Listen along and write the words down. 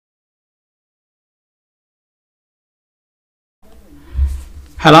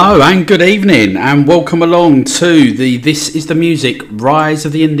Hello and good evening and welcome along to the This Is The Music Rise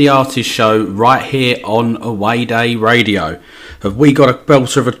of the Indie Artist show right here on Away Day Radio. Have we got a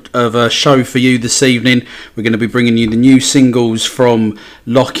belter of a show for you this evening? We're going to be bringing you the new singles from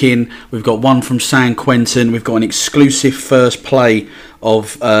Lock-In. We've got one from San Quentin. We've got an exclusive first play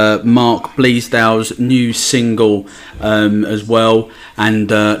of Mark Bleasdale's new single as well,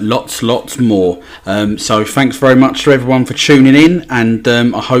 and lots more. So thanks very much to everyone for tuning in, and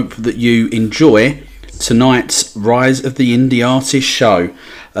I hope that you enjoy tonight's Rise of the Indie Artist show.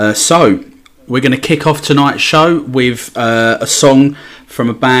 So we're going to kick off tonight's show with a song from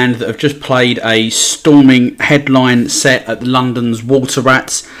a band that have just played a storming headline set at London's Water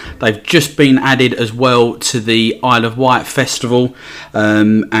Rats. They've just been added as well to the Isle of Wight Festival,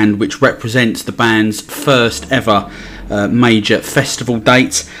 and which represents the band's first ever major festival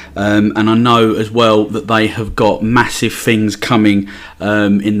date, and I know as well that they have got massive things coming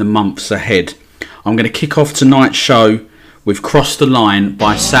in the months ahead. I'm going to kick off tonight's show with Cross the Line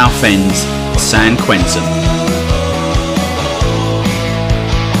by Southend's San Quentin.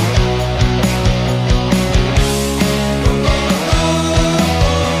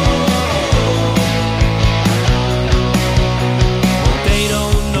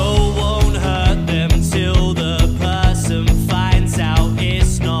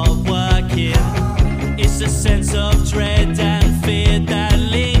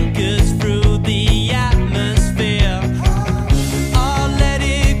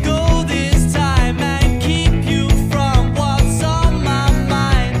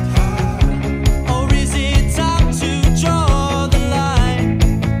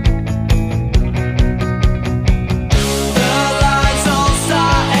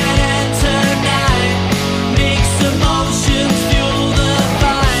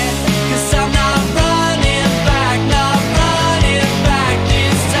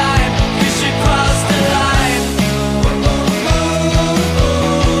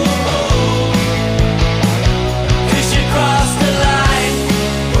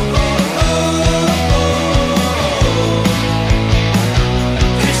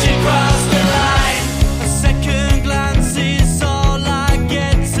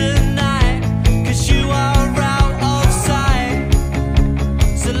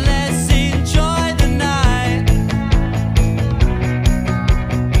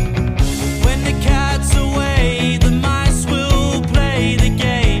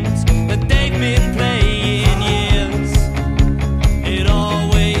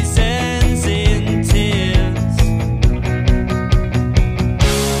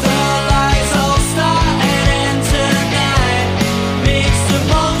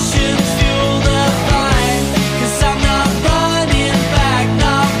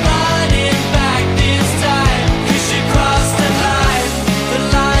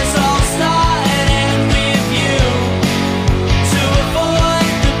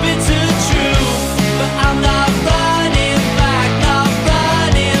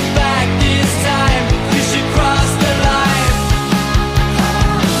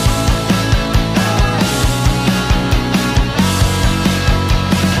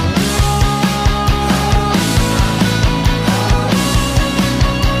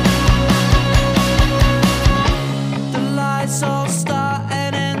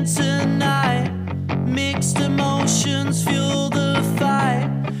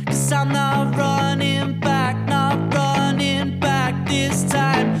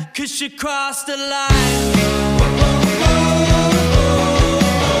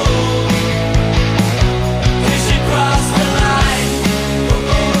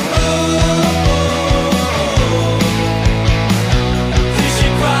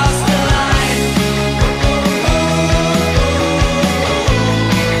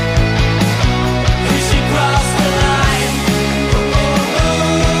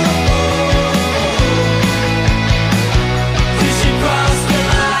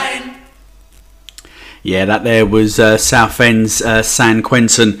 Yeah, that there was Southend's San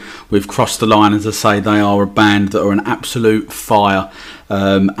Quentin with Cross the Line. As I say, they are a band that are an absolute fire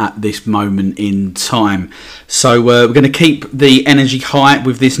at this moment in time. So we're going to keep the energy high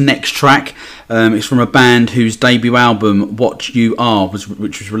with this next track. It's from a band whose debut album, What You Are, which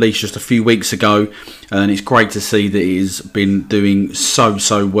was released just a few weeks ago. And it's great to see that it has been doing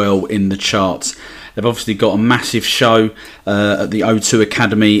so well in the charts. They've obviously got a massive show at the O2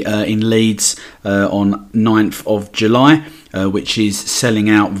 Academy in Leeds on 9th of July, which is selling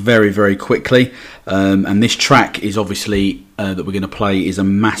out very quickly. And this track is obviously that we're going to play is a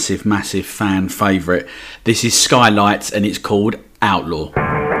massive fan favourite. This is Skylights and it's called Outlaw.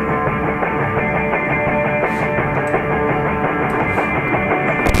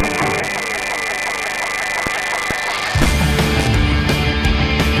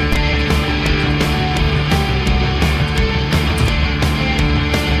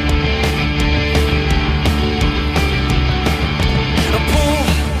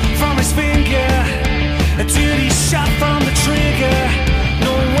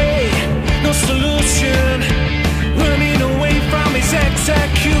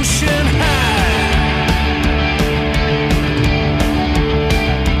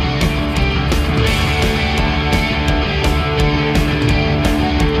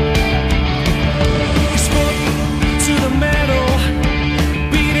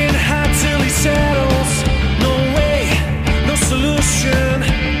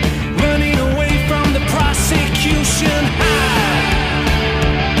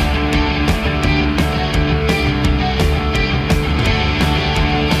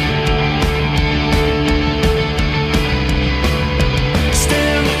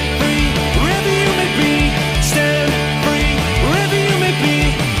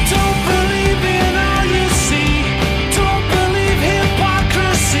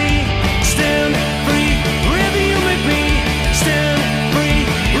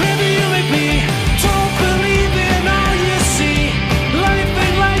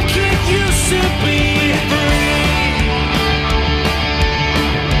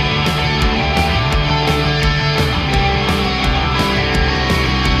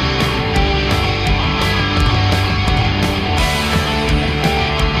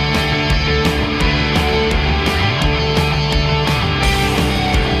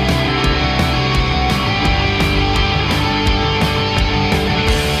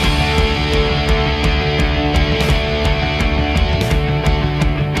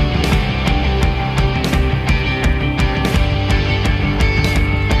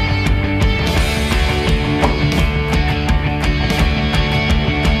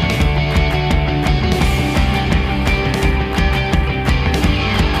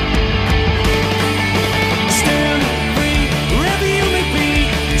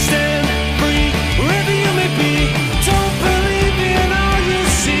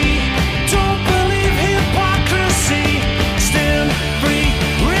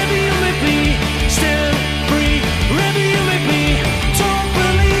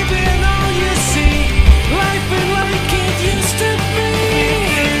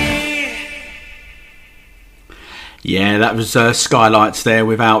 that was Skylights there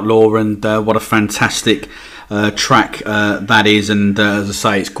with Outlaw, and what a fantastic track that is. And as I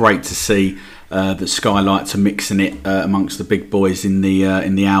say, it's great to see that Skylights are mixing it amongst the big boys in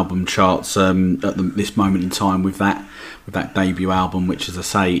the album charts this moment in time with that debut album, which, as I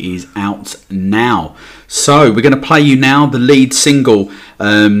say, is out now. So we're going to play you now the lead single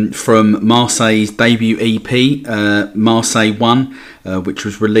from Marseille's debut EP, Marseille 1, which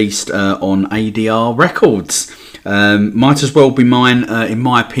was released on ADR Records. Might As Well Be Mine, in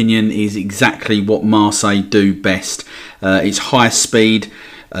my opinion, is exactly what Marseille do best. It's high speed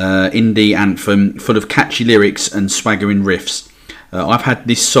indie anthem full of catchy lyrics and swaggering riffs. I've had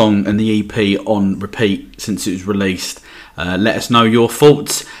this song and the EP on repeat since it was released. Let us know your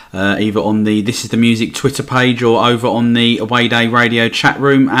thoughts either on the This Is The Music Twitter page or over on the Away Day Radio chat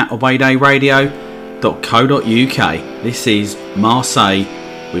room at awaydayradio.co.uk. This is Marseille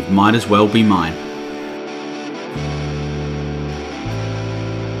with Might As Well Be Mine.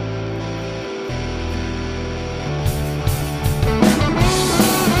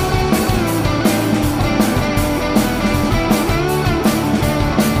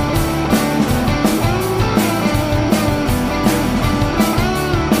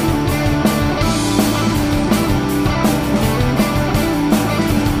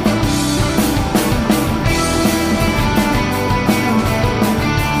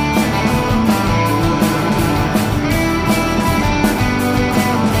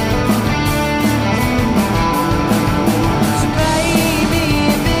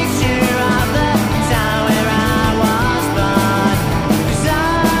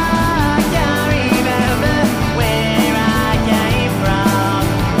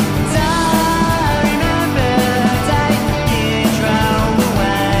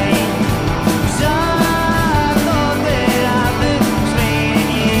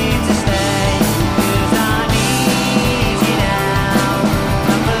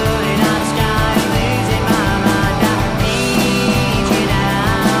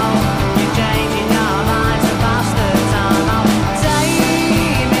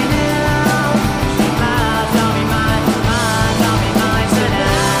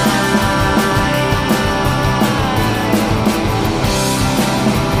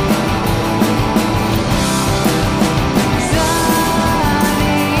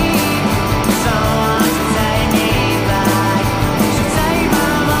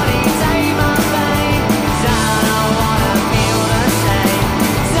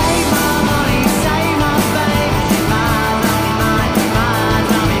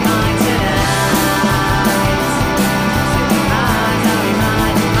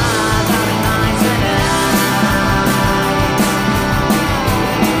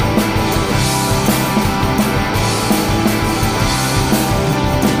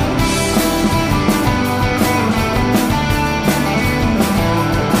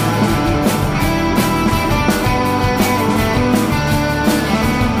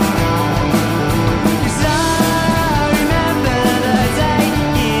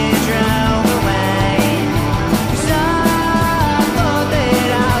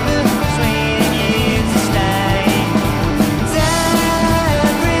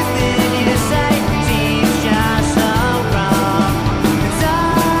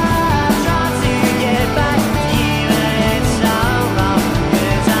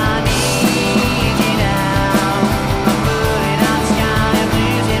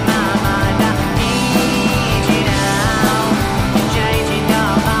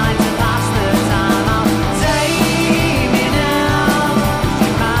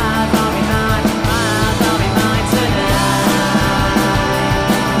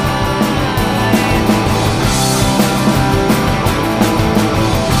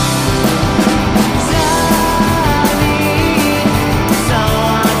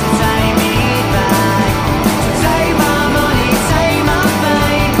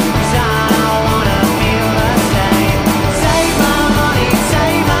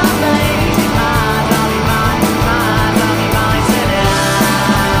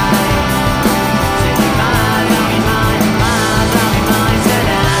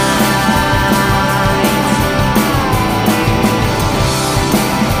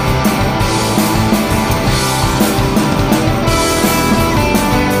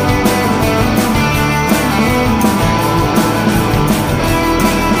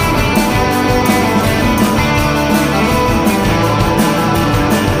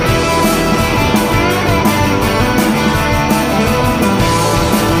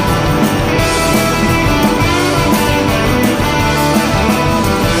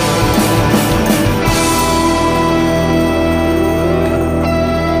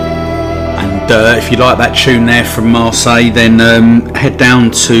 if you like that tune there from Marseille, then head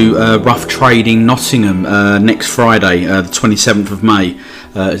down to Rough Trading Nottingham next Friday, the 27th of May,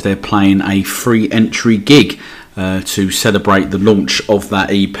 as they're playing a free entry gig to celebrate the launch of that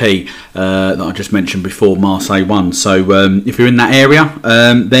EP that I just mentioned before, Marseille 1. So if you're in that area,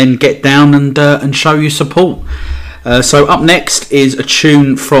 then get down and show your support. So up next is a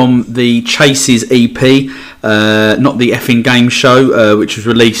tune from the Chases EP, not the Effing Game Show, which was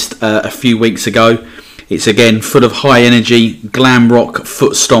released a few weeks ago. It's again full of high energy, glam rock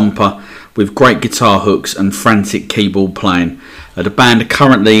foot stomper with great guitar hooks and frantic keyboard playing. The band are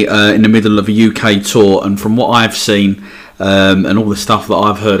currently in the middle of a UK tour, and from what I've seen and all the stuff that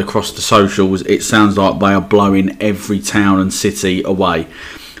I've heard across the socials, it sounds like they are blowing every town and city away.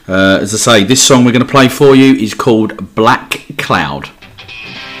 As I say, this song we're going to play for you is called Black Cloud.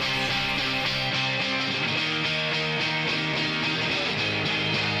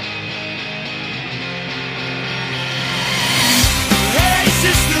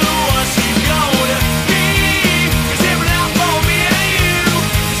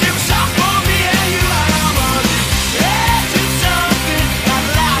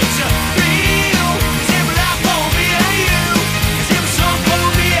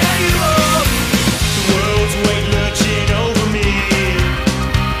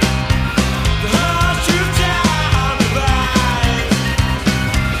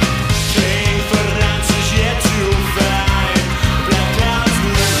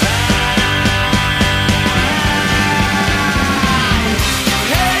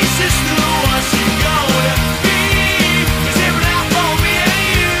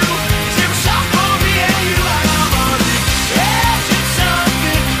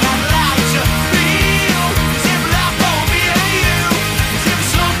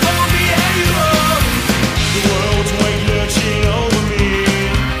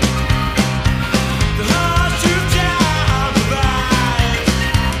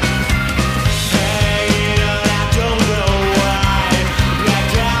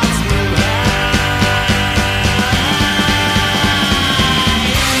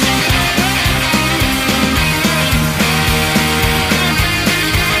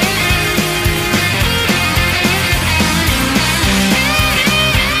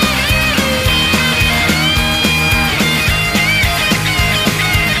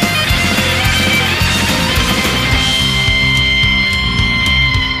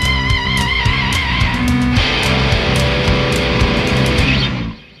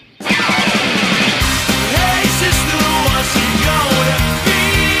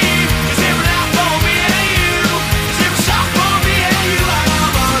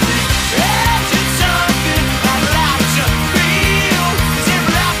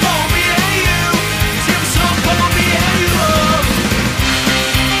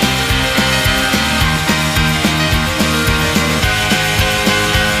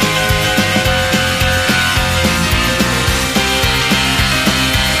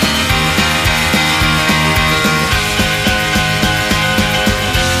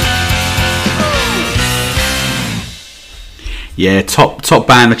 Yeah, top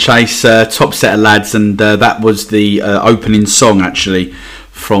band, The Chase, top set of lads, and that was the opening song actually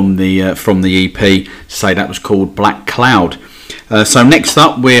from the EP. Say that was called Black Cloud. So next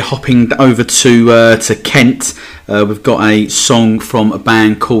up, we're hopping over to Kent. We've got a song from a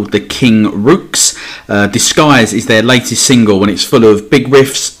band called the King Rooks. Disguise is their latest single, and it's full of big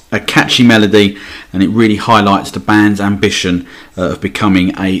riffs, a catchy melody, and it really highlights the band's ambition of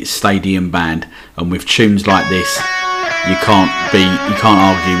becoming a stadium band. And with tunes like this, you can't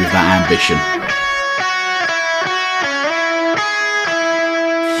argue with that ambition.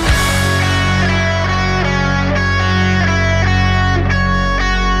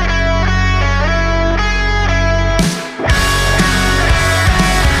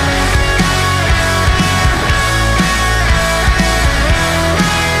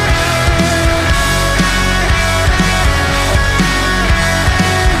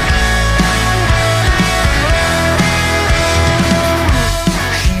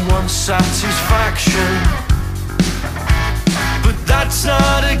 Satisfaction, but that's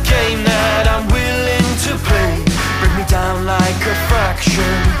not a game that I'm willing to play. Break me down like a fraction.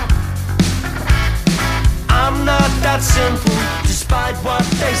 I'm not that simple, despite what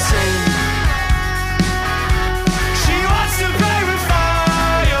they say. She wants to play with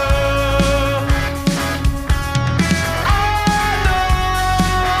fire. I know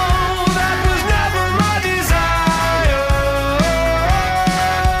that was never my desire.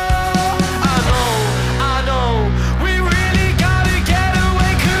 I know, we really gotta get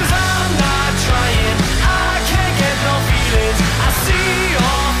away, 'cause I'm not trying. I can't get no feelings. I see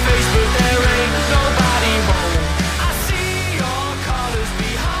your face, but there ain't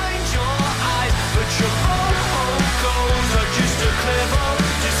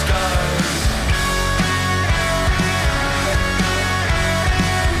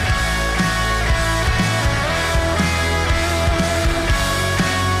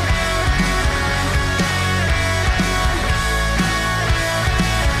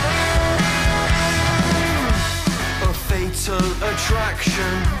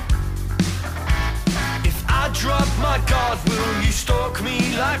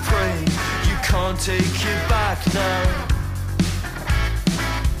take it back now.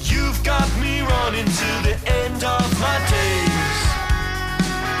 You've got me running to the end of my days.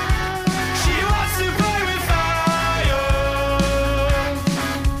 She wants to play with fire.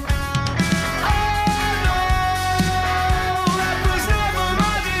 Oh no, that was never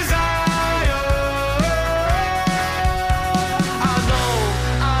my desire.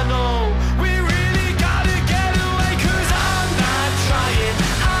 I know, we really gotta get away, 'cause I'm not trying.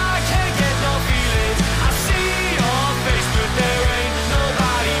 I can't get no feelings. I see your face, but there ain't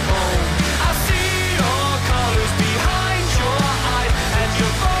nobody home. I see your colors behind your eyes, and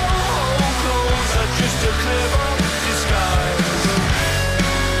your boho clothes are just a clever disguise.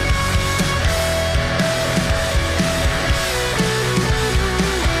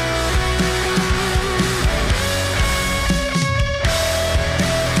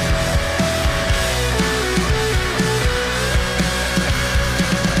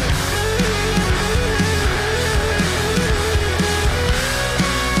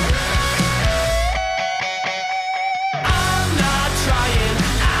 I'm not trying,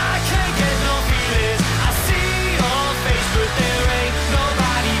 I can't get no feelings. I see your face, but there ain't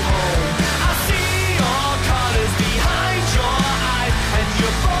nobody home. I see your colors behind your eyes, and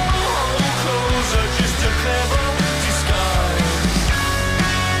your boho clothes are just a clever disguise.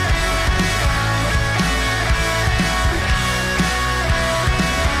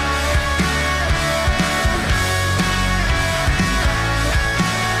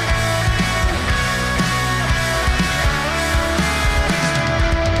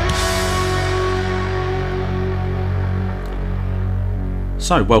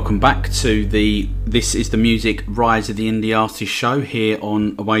 So, welcome back to the This is the Music Rise of the Indie Artist show here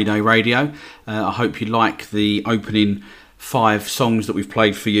on Away Day Radio. I hope you like the opening 5 songs that we've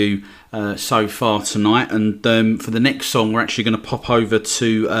played for you so far tonight. And for the next song, we're actually going to pop over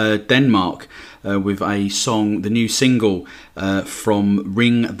to Denmark with a song, the new single from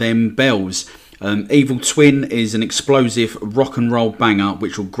Ring Them Bells. Evil Twin is an explosive rock and roll banger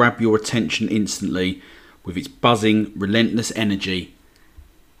which will grab your attention instantly with its buzzing, relentless energy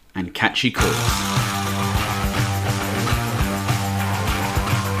and catchy chords.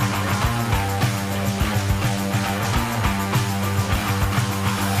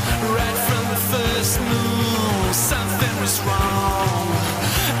 Right from the first move, something was wrong.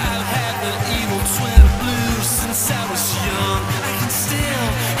 I've had the evil twin blues since I was young. I can still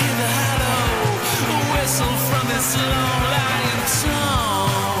hear the hollow whistle from this low-lying tongue.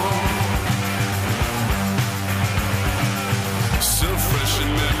 So fresh in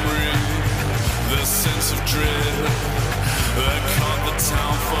memory, the sense of dread that caught the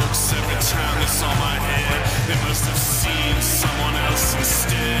town folks every time they saw my head. They must have seen someone else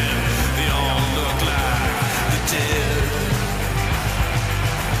instead. They all look like the dead.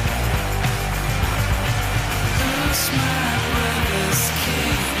 Who's my brother's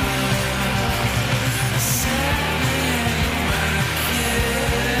keeper? Selling my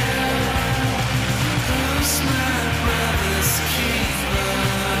kid. Who's my brother's keeper?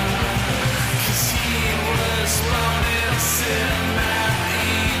 'Cause he was born into my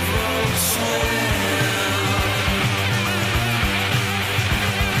evil twin.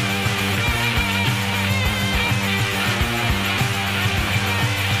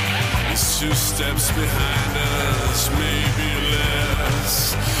 He's 2 steps behind us, maybe less.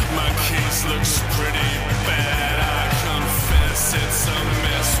 My case looks pretty bad, I confess. It's a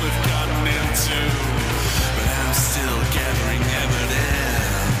mess we've gotten into, but I'm still gathering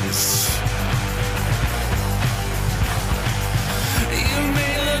evidence. You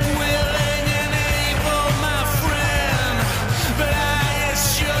may look willing and able, my friend, but I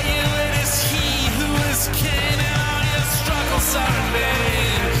assure you it is he who is king, and all your struggles are in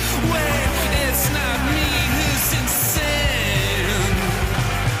vain. Wait, it's not me who's insane.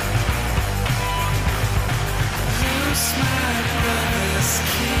 Who's my brother's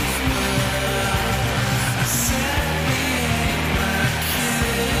keeper? Set me my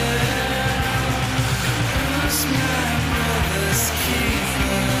kid. Who's my brother's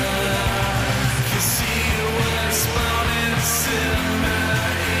keeper? 'Cause he was born into my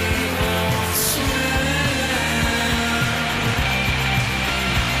evil twin.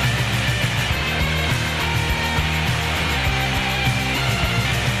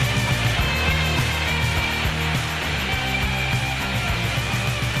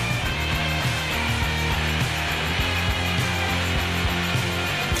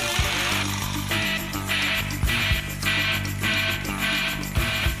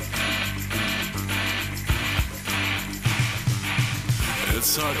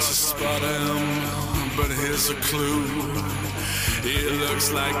 It's hard to spot him, but here's a clue. He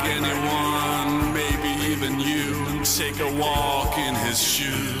looks like anyone, given you and take a walk in his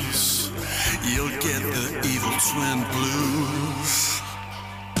shoes, you'll get the evil twin blues.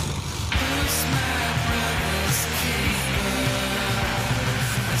 Who's my brother's keeper?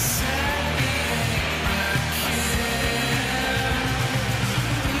 I said he ain't my kin.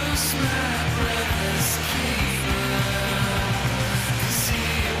 Who's my brother's keeper? 'Cause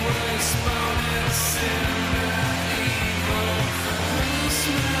he was born in sin and evil. Who's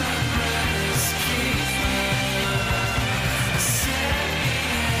my brother's keeper? I said he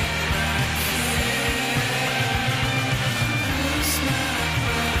ain't my kin. Who's my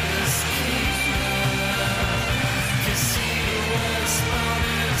brother's keeper? 'Cause he was born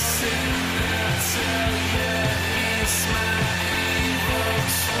in sin. I tell you, he's my evil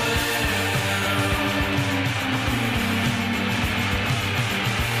twin.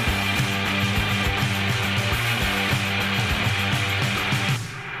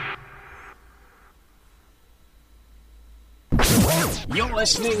 You're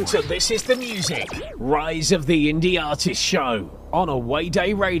listening to This Is The Music, Rise of the Indie Artist Show on Away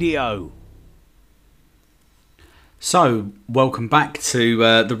Day Radio. So, welcome back to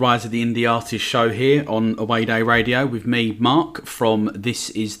the Rise of the Indie Artist Show here on Away Day Radio with me, Mark, from This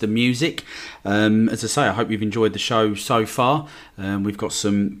Is The Music. As I say, I hope you've enjoyed the show so far. We've got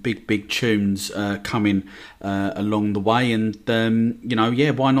some big tunes coming along the way, and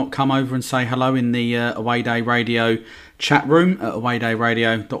why not come over and say hello in the Away Day Radio chat room at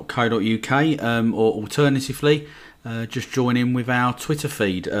awaydayradio.co.uk, or alternatively, just join in with our Twitter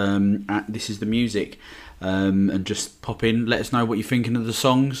feed at This Is The Music. And just pop in, let us know what you're thinking of the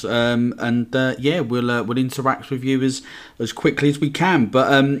songs, we'll interact with you as quickly as we can. But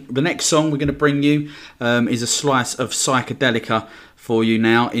the next song we're going to bring you is a slice of psychedelica for you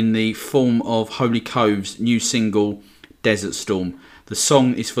now in the form of Holy Cove's new single Desert Storm. The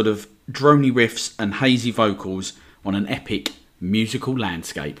song is full of drony riffs and hazy vocals on an epic musical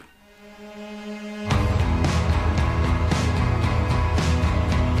landscape.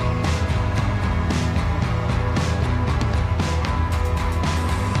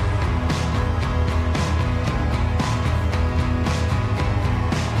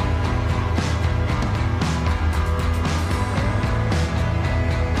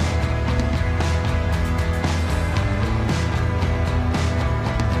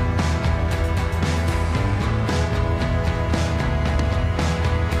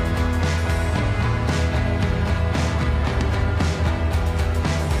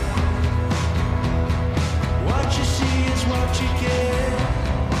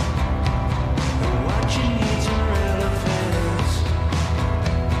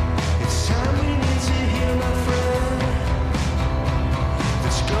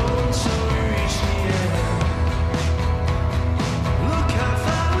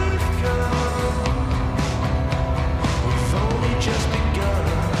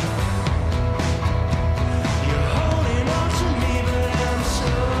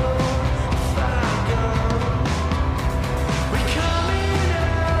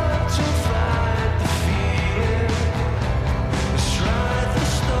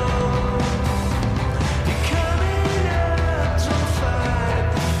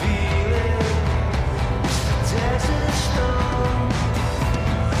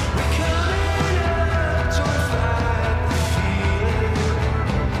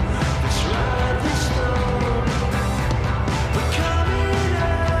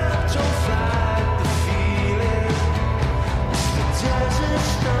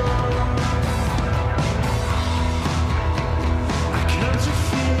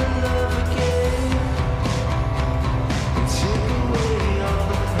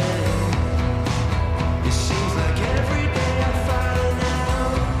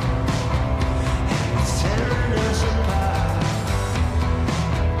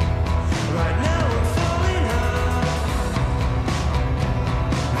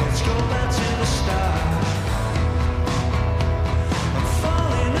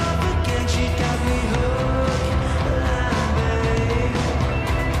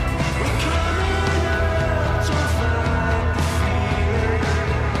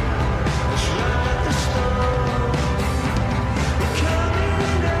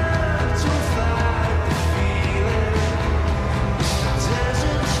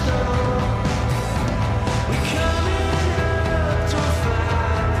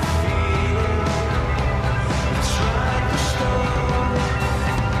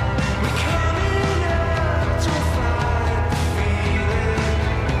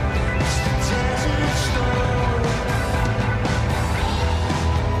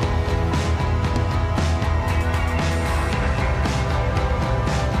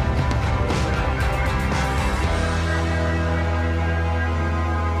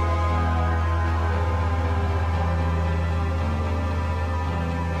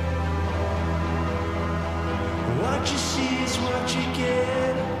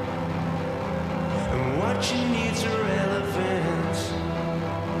 what you need's irrelevant.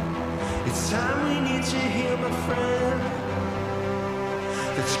 It's time we need to heal, my friend.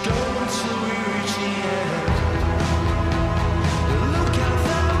 Let's go until we reach the end. Look how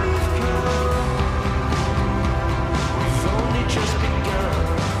far we've come. We've only just begun.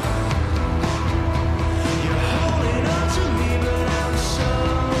 You're holding on to me, but I'm so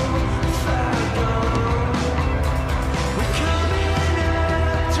far gone. We're coming up,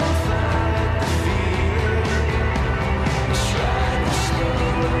 don't fight the fear. Let's ride the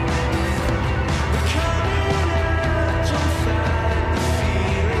storm. We're coming up, don't fight the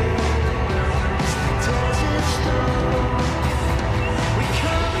fear. It's the desert storm. We're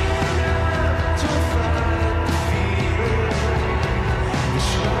coming up, don't fight the fear.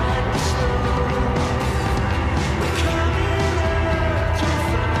 Let's ride the storm. We're coming up, don't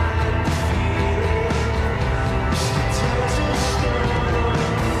fight the fear. It's the desert storm.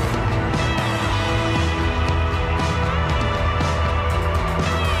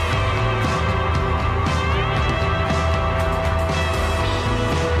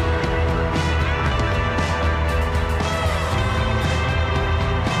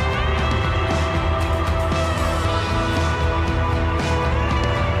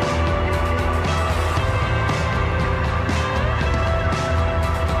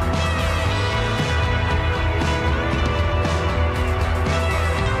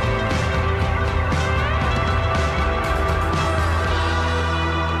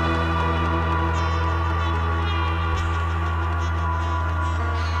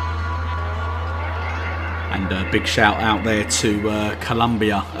 And a big shout out there to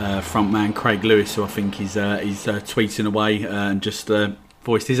Columbia frontman Craig Lewis, who I think is tweeting away and just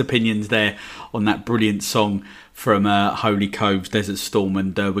voiced his opinions there on that brilliant song from Holy Cove's Desert Storm.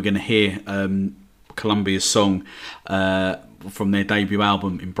 And we're going to hear Columbia's song from their debut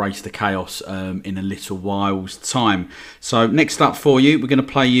album Embrace the Chaos in a little while's time. So next up for you, we're going to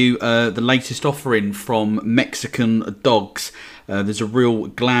play you the latest offering from Mexican Dogs. There's a real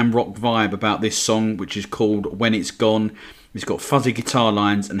glam rock vibe about this song, which is called When It's Gone. It's got fuzzy guitar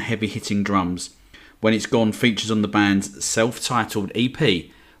lines and heavy hitting drums. When It's Gone features on the band's self-titled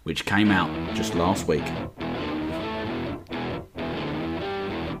EP, which came out just last week.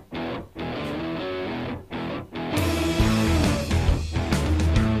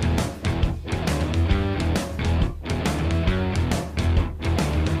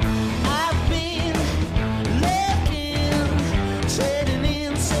 I've been looking, trading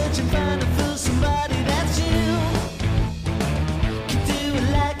in, searching, finding for somebody that's you. Can do it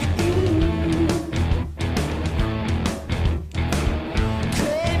like you.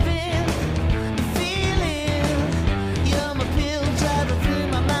 Craving, feeling.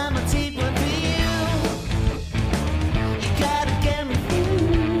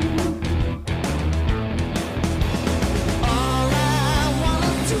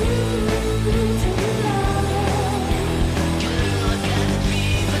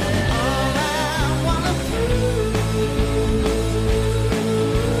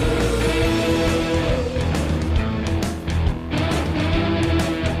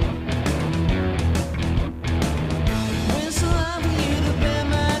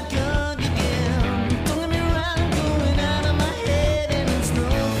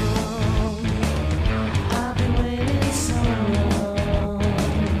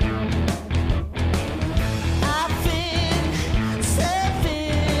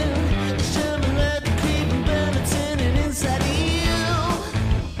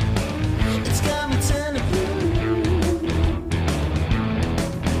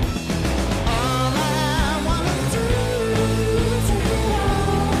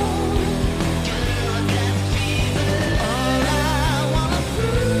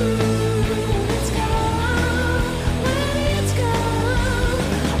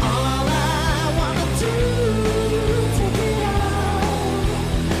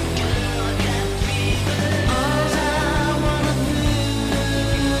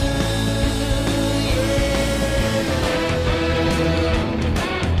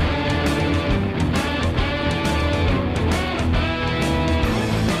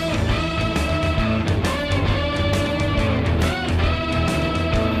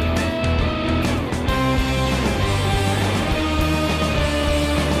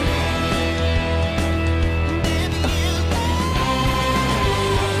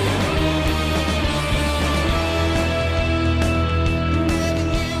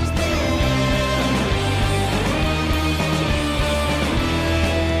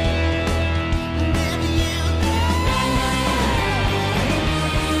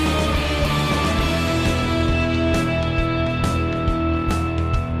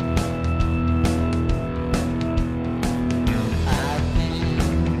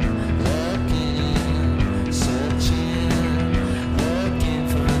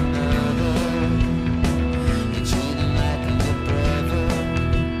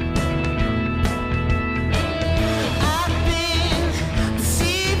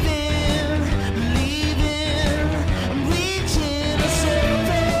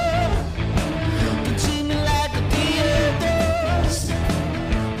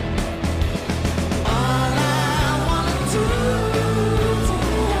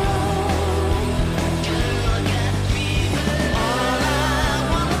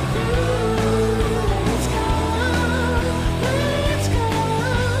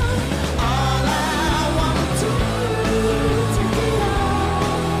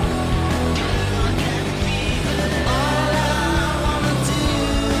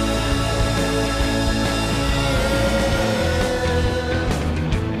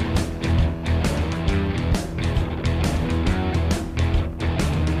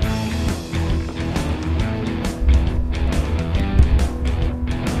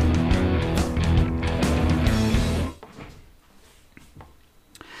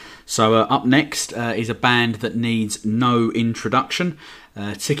 So up next is a band that needs no introduction.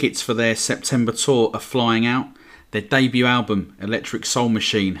 Tickets for their September tour are flying out. Their debut album, Electric Soul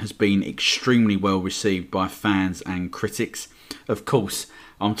Machine, has been extremely well received by fans and critics. Of course,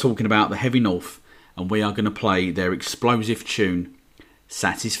 I'm talking about the Heavy North, and we are going to play their explosive tune,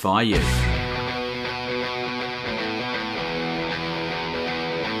 Satisfy You.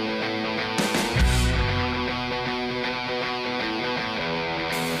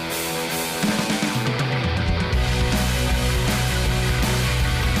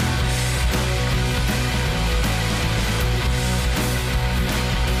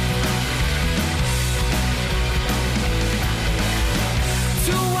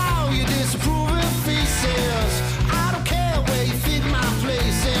 To all you disapproving faces, I don't care where you fit my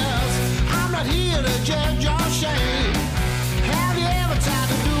places. I'm not here to judge your shame. Have you ever tried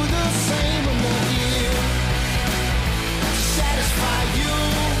to do the same? I'm not here to satisfy you.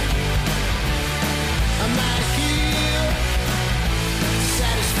 I'm not here to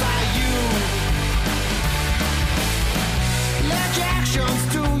satisfy you. Let your actions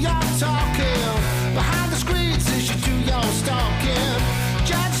do your talking. Behind the screens is you do your stalking.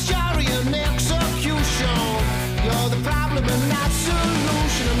 Judge, jury, and execution. You're the problem and not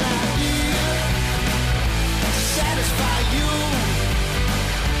solution. I'm not here to satisfy you.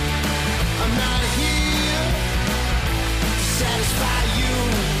 I'm not here to satisfy you.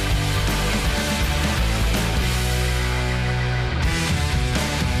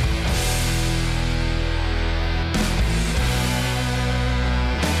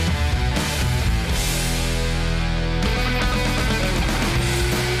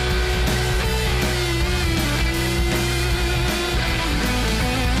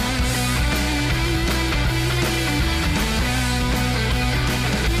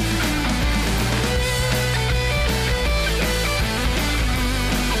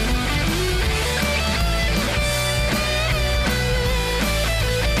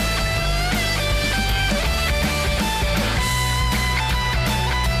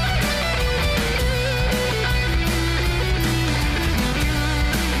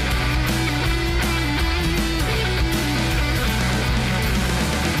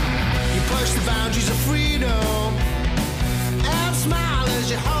 You push the boundaries of freedom and smile as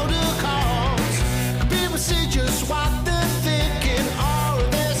you hold a cause. People see just what they're thinking, or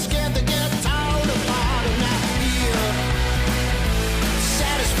they're scared to get torn apart. I'm not here to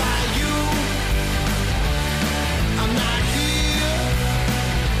satisfy you. I'm not here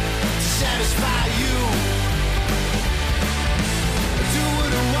to satisfy you. I do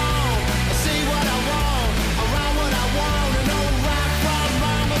what I want, I say what I want, I write what I want, and no right from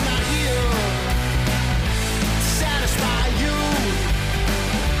wrong. I'm not here to satisfy you.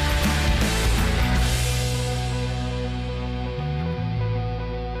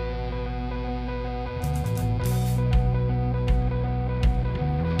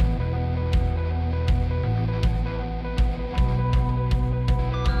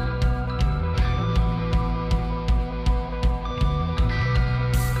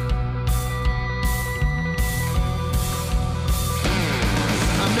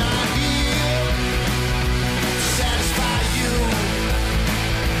 I'm not here to satisfy you.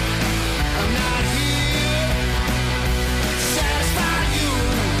 I'm not here to satisfy you.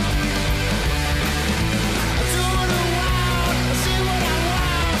 I do what I want, I say what I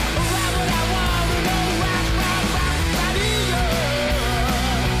want, I write what I want, and no right here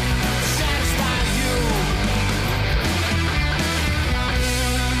to satisfy you.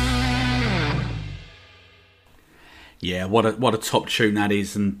 Yeah, what a top tune that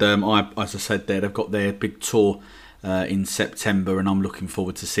is, and as I said there, they've got their big tour in September, and I'm looking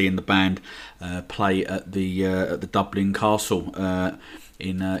forward to seeing the band play at the Dublin Castle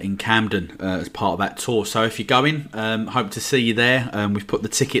in Camden as part of that tour. So if you're going, hope to see you there. We've put the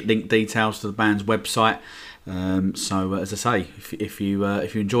ticket link details to the band's website. So as I say, if you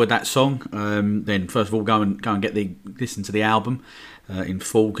enjoyed that song, then first of all go and listen to the album in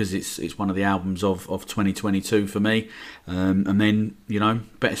full, because it's one of the albums of 2022 for me, and then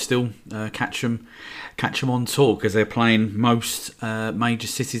better still catch them on tour, because they're playing most major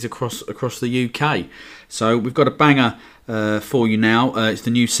cities across the UK. So we've got a banger for you now. It's the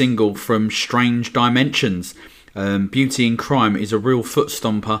new single from Strange Dimensions. Beauty in Crime is a real foot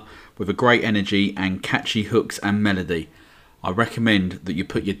stomper with a great energy and catchy hooks and melody. I recommend that you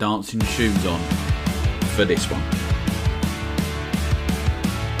put your dancing shoes on for this one.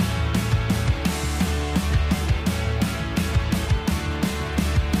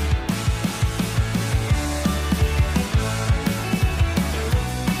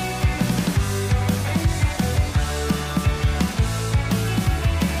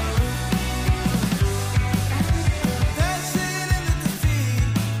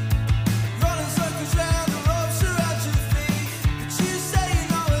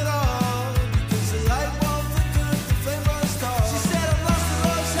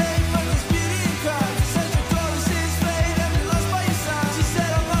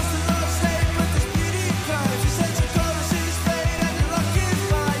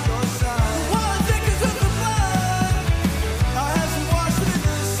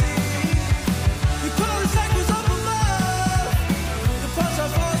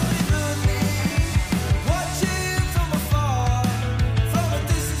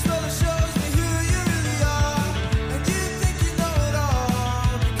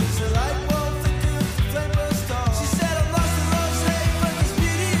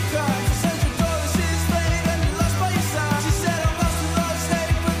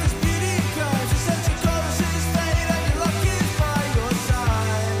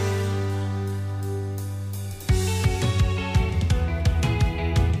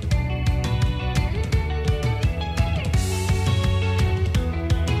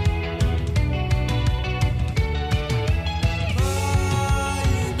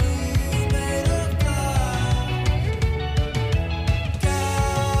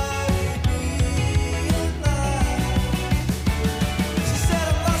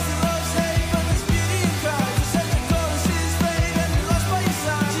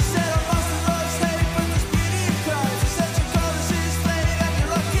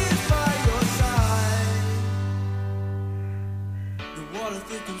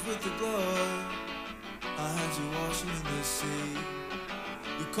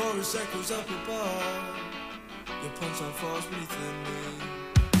 chorus echoes up above. Your punchline falls beneath me.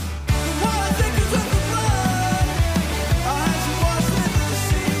 While I think it's up above, our hands are washed in the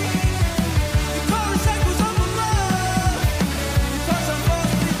sea. Your chorus echoes up above. Your punchline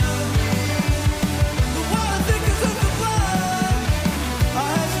falls beneath me. While I think it's up above, our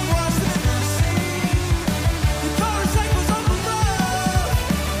hands are washed in the sea. Your chorus echoes up above.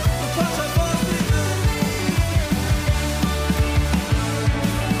 Your punchline falls beneath me.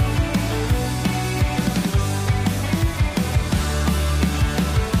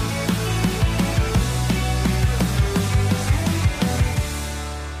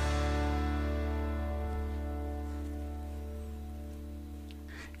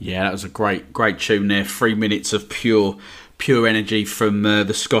 Yeah, that was a great tune there. 3 minutes of pure energy from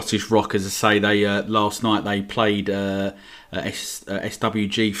the Scottish Rock. As I say, they last night they played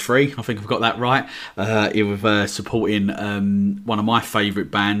SWG3. I think I've got that right. It was supporting one of my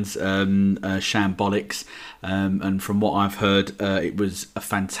favourite bands, Shambolics. And from what I've heard, it was a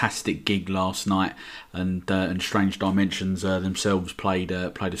fantastic gig last night. And Strange Dimensions themselves played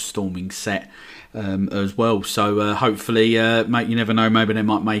a storming set. As well, so hopefully, mate, you never know, maybe they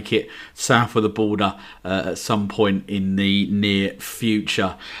might make it south of the border at some point in the near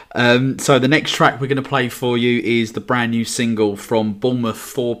future. So the next track we're going to play for you is the brand new single from Bournemouth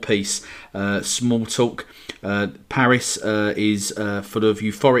four-piece Small Talk. Paris is full of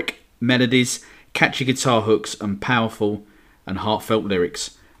euphoric melodies, catchy guitar hooks and powerful and heartfelt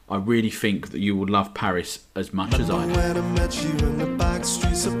lyrics. I really think that you will love Paris as much as I do. When I met you in the back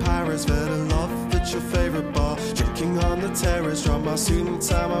streets of Paris, fell in love at your favourite bar, drinking on the terrace, drop my suit and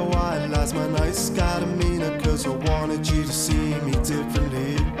tie my white lights, my night sky demeanour, cause I wanted you to see me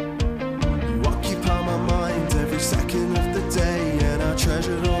differently. You occupy my mind every second of the day, and I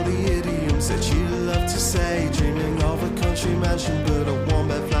treasured all the idioms that you love to say, dreaming of a country mansion, but a warm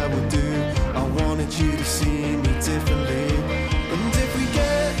bed flat would do. I wanted you to see me differently. And if we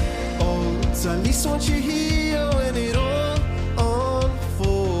get old, at least want you here when it all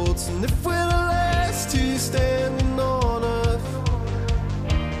unfolds. And if we're the last two standing on earth,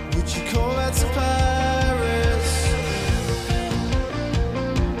 would you call that to Paris?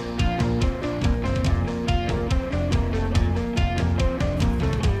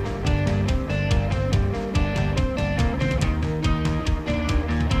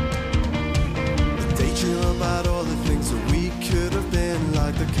 I daydream about all the things that we could have been,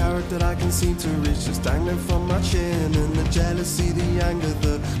 like the carrot that I can seem to reach, just dangling from my chin, and the jealousy, the anger,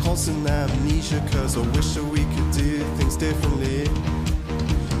 the constant amnesia, cause I wish that we could do things differently.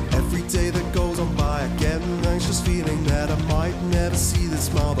 Every day that goes on by, I get an anxious feeling that I might never see the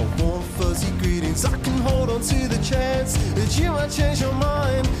smile, the warm fuzzy greetings. I can hold on to the chance that you might change your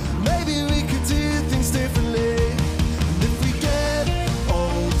mind. Maybe we could do things differently. And if we get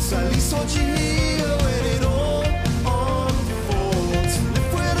old, at least want you here when it all unfolds. And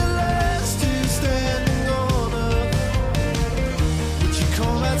if we're the last two standing on earth, would you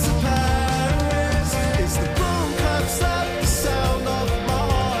call that to Paris? Is the boom claps like the sound of my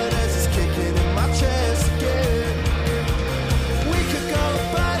heart as it's kicking in my chest again? We could go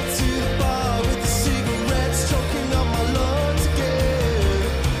back to the bar with the cigarettes choking up my lungs again.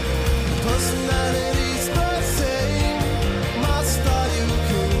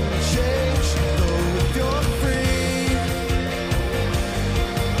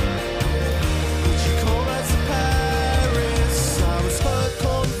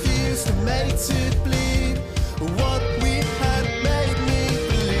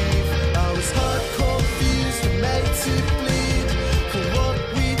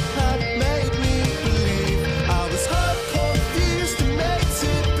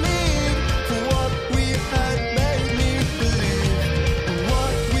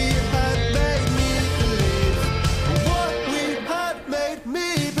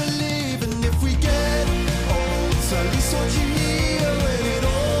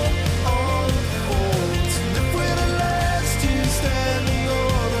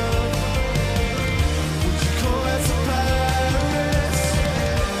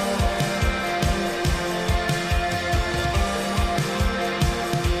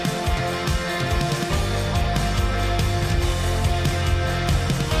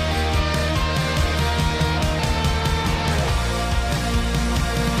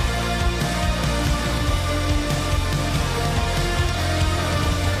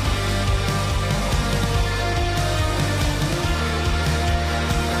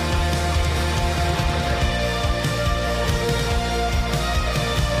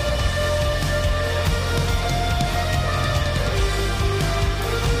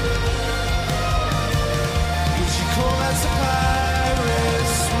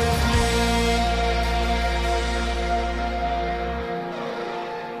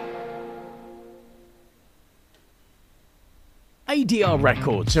 ADR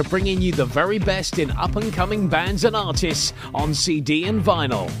Records are bringing you the very best in up-and-coming bands and artists on CD and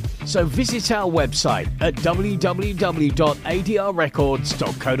vinyl. So visit our website at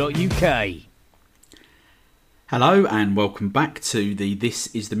www.adrrecords.co.uk. Hello and welcome back to the This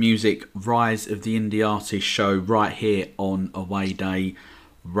Is The Music Rise of the Indie Artist show right here on Away Day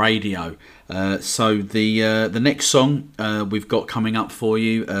Radio. So the next song we've got coming up for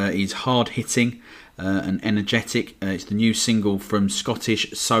you is hard hitting and energetic. It's the new single from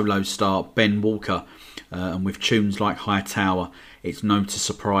Scottish solo star Ben Walker, and with tunes like High Tower, it's no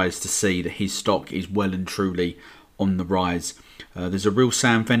surprise to see that his stock is well and truly on the rise. There's a real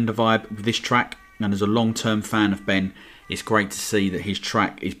Sam Fender vibe with this track, and as a long-term fan of Ben, it's great to see that his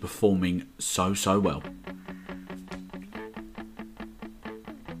track is performing so well.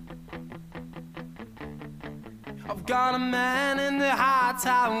 I've got a man in the high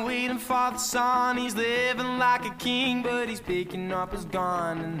tower waiting for the sun. He's living like a king, but he's picking up his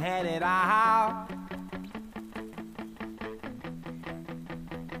gun and headed out.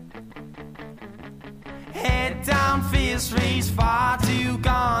 Head down, fist raised, far too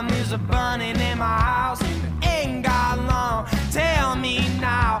gone. There's a burning in my house, ain't got long. Tell me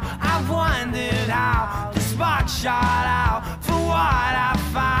now, I wondered how the spark shot out for what I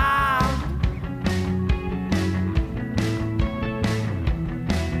found.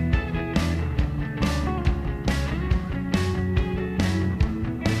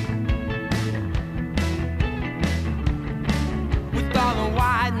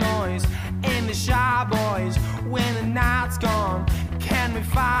 Shy boys, when the night's gone, can we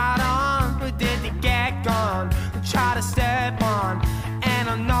fight on? Or did they get gone? They try to step on, and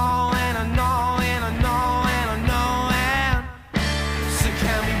I know, and I know, and I know, and I know, and so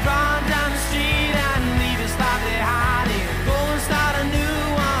can we run down the street and leave this life behind here? Go and start a new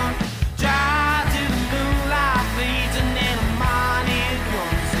one, drive to the moonlight fades, and then the morning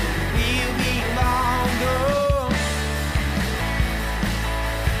comes, and we'll be long gone.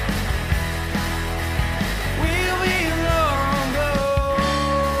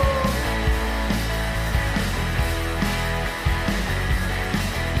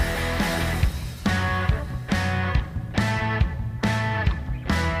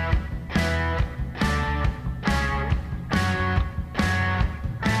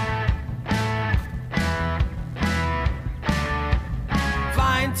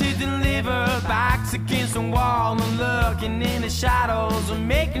 Backs against the wall and looking in the shadows are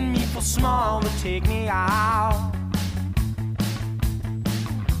making me feel small, but take me out.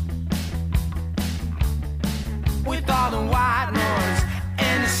 With all the white noise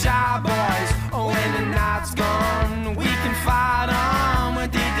and the shy boys, oh, when the night's gone, we can fight on. Where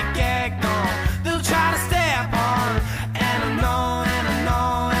did they get gone? They'll try to step on, and I know, and I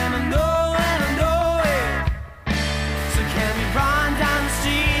know, and I know, and I know it. So can we run down the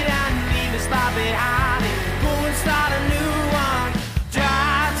street behind it, go and start a new one,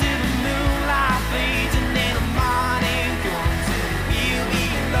 drive to the moonlight fades, and then tomorrow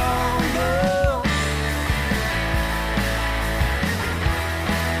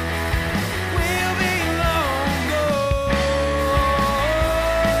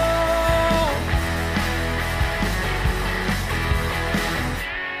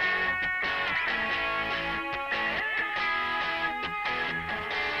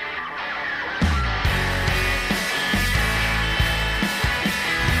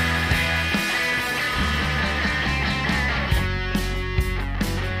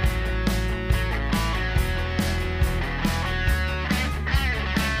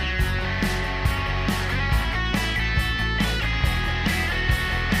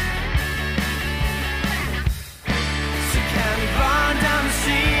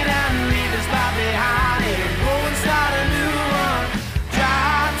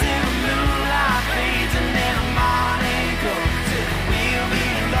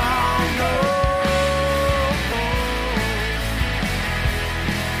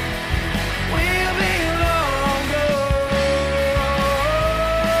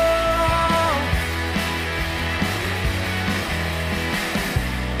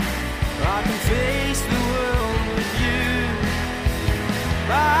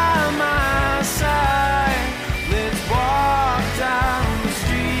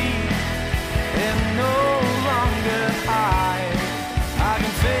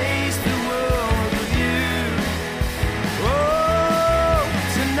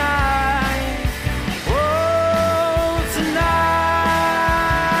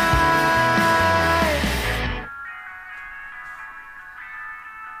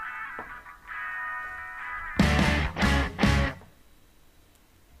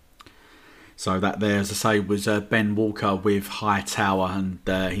So that there, as I say, was Ben Walker with Hightower, and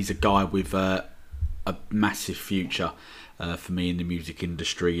he's a guy with a massive future for me in the music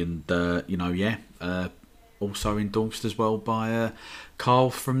industry, and also endorsed as well by Carl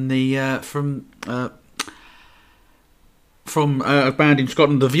from a band in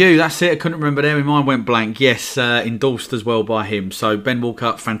Scotland, The View. That's it. I couldn't remember there. My mind went blank. Yes, endorsed as well by him. So Ben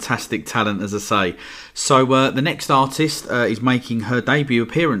Walker, fantastic talent, as I say. So the next artist is making her debut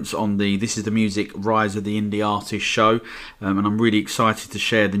appearance on the This Is the Music Rise of the Indie Artist show, and I'm really excited to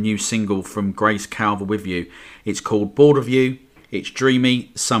share the new single from Grace Calver with you. It's called Bored of You. It's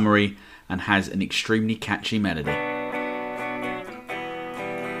dreamy, summery, and has an extremely catchy melody.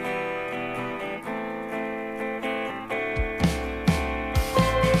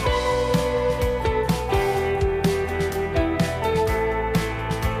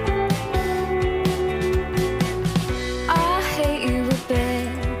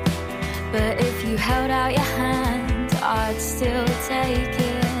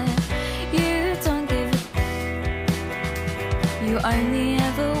 Only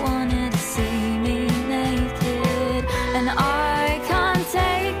ever wanted to see me naked, and I can't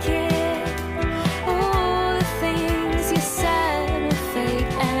take it. All the things you said were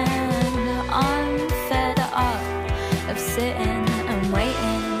fake, and I'm fed up of sitting and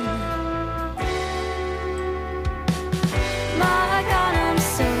waiting. My God, I'm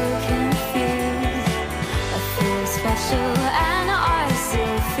so confused. I feel special and I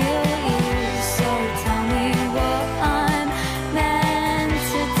still feel you. So tell me what I'm meant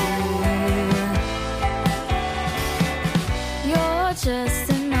to do. You're just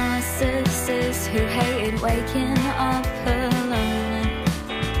a narcissist who hated waking up alone,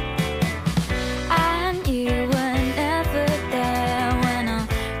 and you were never there when I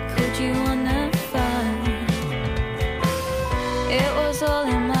called you on the phone. It was all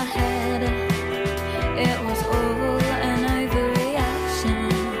in my head, it was all an overreaction.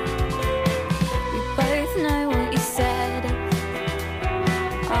 We both know what you said,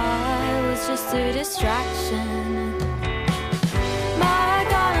 I was just a distraction. My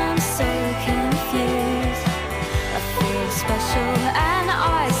God, I'm so confused. I feel special and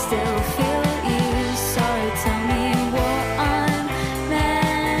I still feel you. So tell me what I'm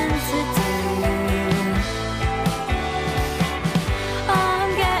meant to do. I'm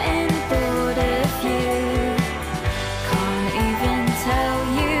getting bored of you. Can't even tell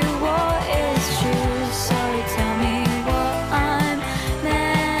you what is true. So tell me what I'm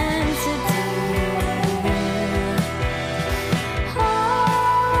meant to do.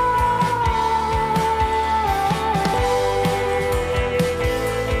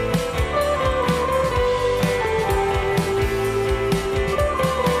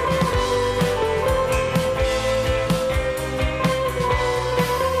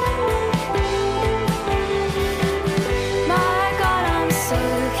 My God, I'm so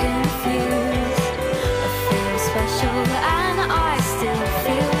confused. I feel special and I still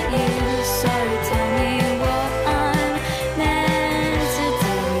feel you. So tell me what I'm meant to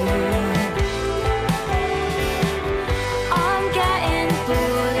do. I'm getting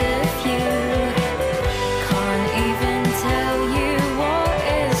bored of you. Can't even tell you what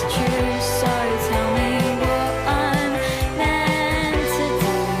is true. So tell me what I'm meant to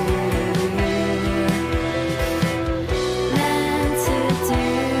do. Meant to do.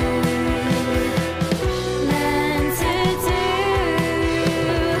 Meant to do.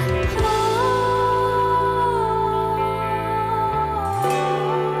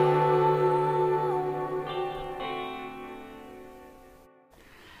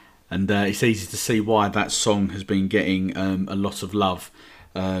 And it's easy to see why that song has been getting a lot of love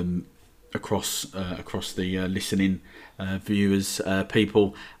across the listening viewers,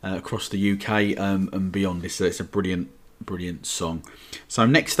 people across the UK and beyond. It's a brilliant song. So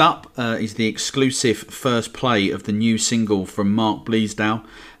next up is the exclusive first play of the new single from Mark Bleasdale,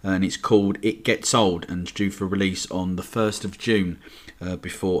 and it's called It Gets Old, and it's due for release on the 1st of June.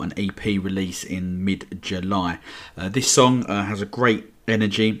 Before an EP release in mid-July. This song has a great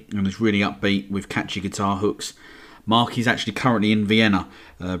energy and is really upbeat with catchy guitar hooks. Mark is actually currently in Vienna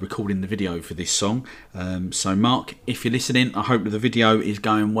recording the video for this song. So Mark, if you're listening, I hope that the video is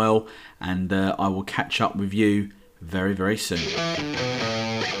going well, and I will catch up with you very, very soon.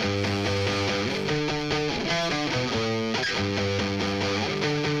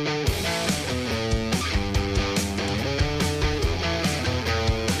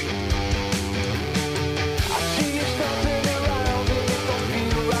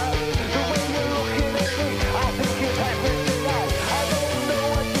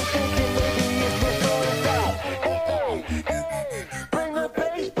 Bring the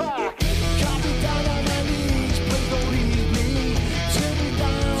bass back.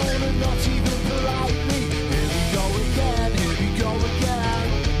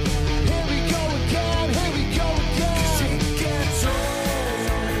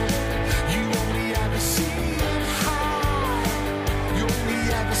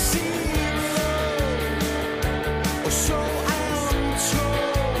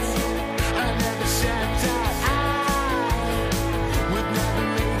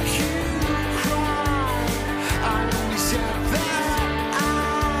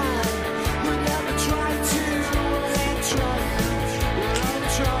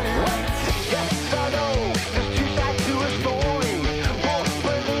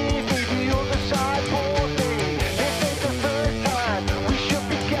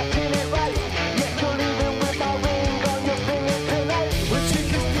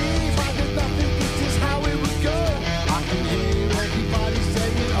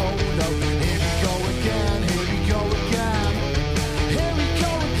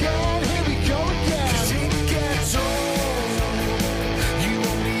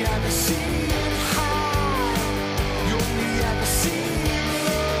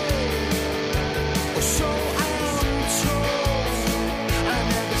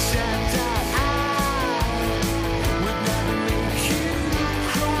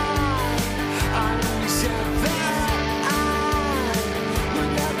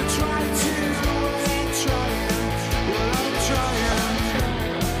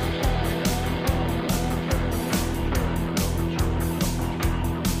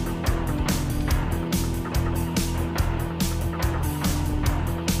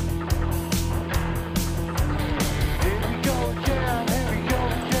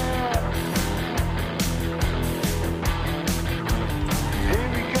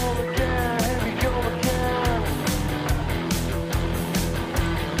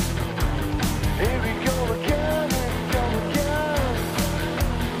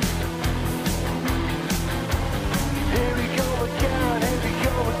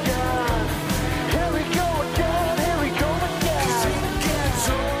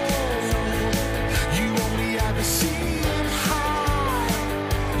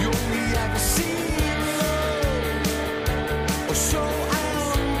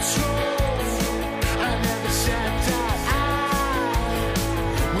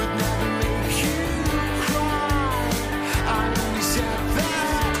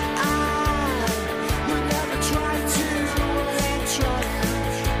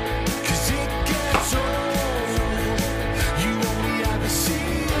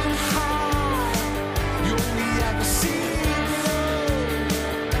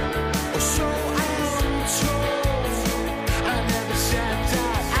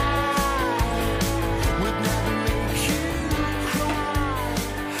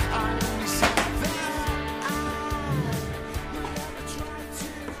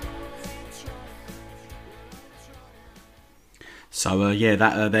 So yeah,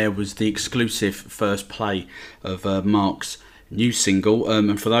 that there was the exclusive first play of Mark's new single.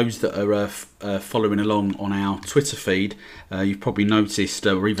 And for those that are following along on our Twitter feed, you've probably noticed,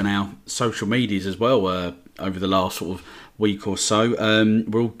 or even our social medias as well, over the last sort of week or so,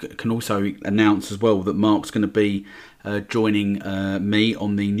 we can also announce as well that Mark's going to be joining me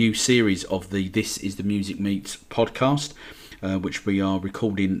on the new series of the This Is The Music Meets podcast, which we are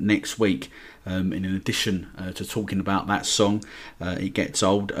recording next week. In addition to talking about that song, It Gets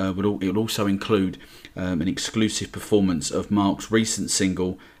Old, it will also include an exclusive performance of Mark's recent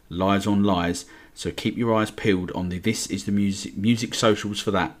single, Lies on Lies. So keep your eyes peeled on the This Is The Music socials for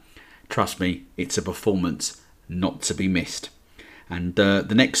that. Trust me, it's a performance not to be missed. And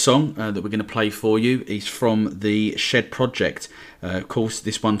the next song that we're going to play for you is from the Shed Project. Of course,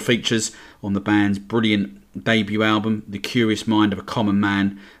 this one features on the band's brilliant debut album, The Curious Mind of a Common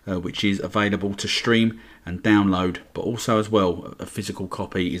Man, which is available to stream and download, but also as well a physical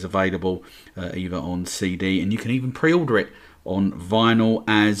copy is available either on CD, and you can even pre-order it on vinyl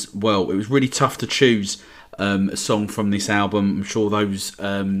as well. It was really tough to choose a song from this album. I'm sure those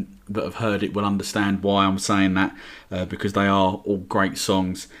that have heard it will understand why I'm saying that, because they are all great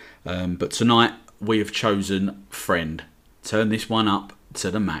songs. But tonight we have chosen Friend. Turn this one up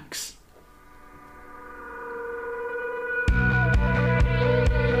to the max.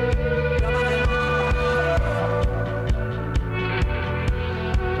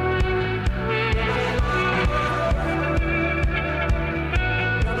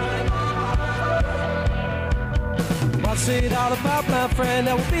 What's it all about, my friend?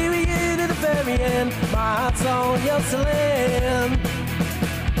 I will be with you to the very end. My heart's on your land.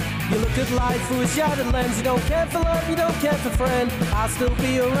 You look at life through a shattered lens. You don't care for love, you don't care for friend. I'll still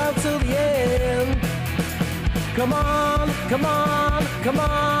be around till the end. Come on, come on, come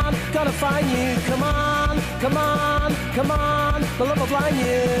on, gonna find you. Come on, come on, come on, my love will blind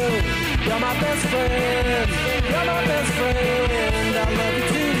you. You're my best friend, you're my best friend. I love you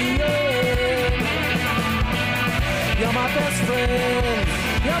to the end. You're my best friend,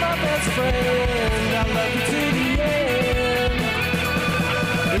 you're my best friend. I love you to the end.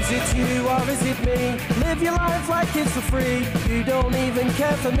 Is it you or is it me? Live your life like it's for free. You don't even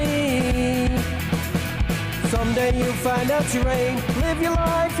care for me. Someday you'll find out your aim. Live your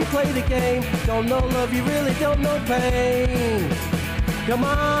life, you play the game. Don't know love, you really don't know pain. Come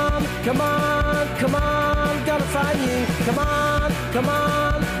on, come on, come on, gonna find you. Come on, come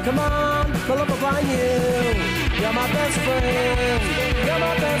on, come on, my love will blind you. You're my best friend, you're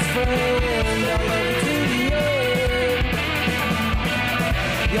my best friend. I love you to the end.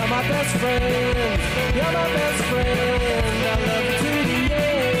 You're my best friend, you're my best friend. I love you to the end.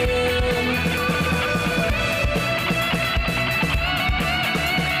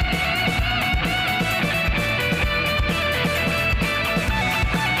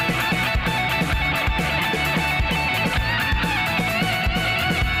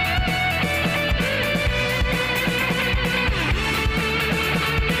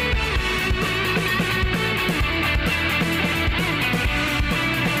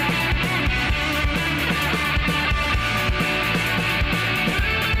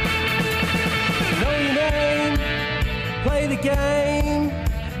 The game,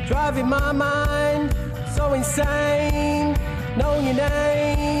 driving my mind so insane. Know your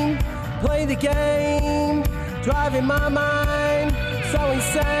name, play the game, driving my mind so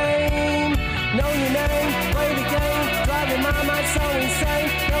insane. Know your name, play the game, driving my mind so insane.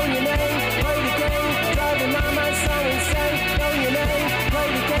 Know your name, play the game, driving my mind so insane. Know your name, play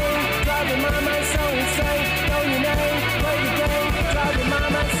the game, driving my mind so insane. Know your name, play the game, driving my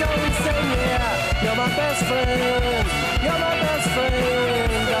mind so insane. Yeah, you're my best friend. You're my best friend,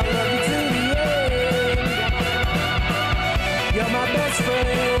 I love you to the end. You're my best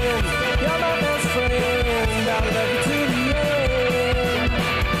friend, you're my best friend, I love you to the end.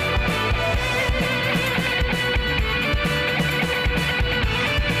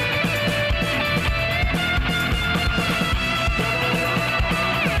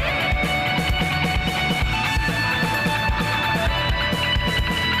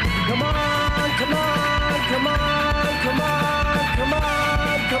 Come on, come on, come on. Come on, come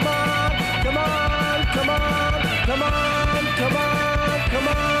on, come on, come on, come on, come on, come on, come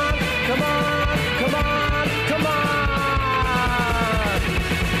on, come on.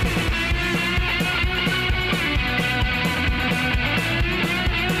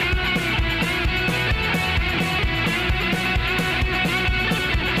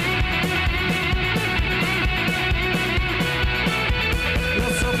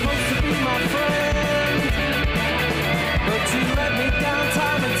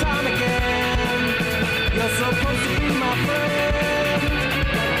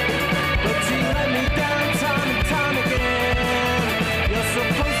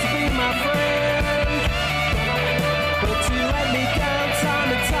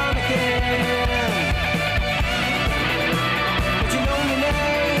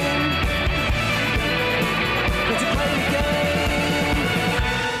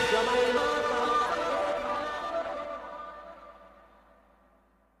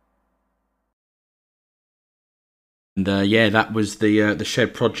 And yeah, that was the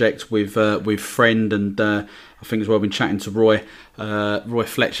Shed project with Friend, and I think as well been chatting to Roy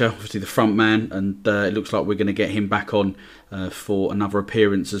Fletcher, obviously the front man, and it looks like we're going to get him back on for another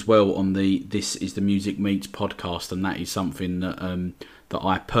appearance as well on the This Is the Music Meets podcast, and that is something that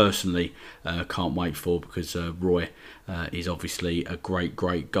I personally can't wait for, because Roy is obviously a great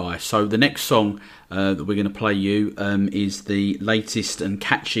guy. So the next song that we're going to play you is the latest and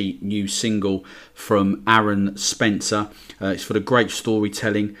catchy new single from Aaron Spencer. It's for the great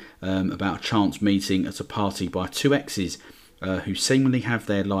storytelling about a chance meeting at a party by two exes who seemingly have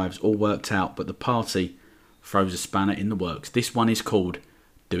their lives all worked out, but the party throws a spanner in the works. This one is called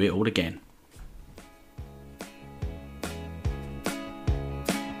Do It All Again.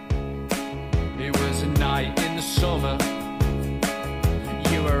 It was a night in the summer.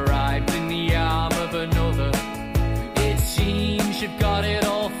 You arrived in the arm of another. It seems you've got it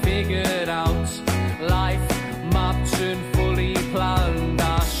all figured out. Life mapped and fully planned.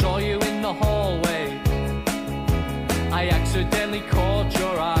 I saw you in the hallway. I accidentally caught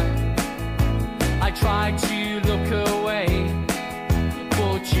your eye. I tried to look away,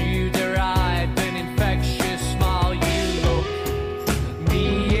 but you derived an infectious smile. You look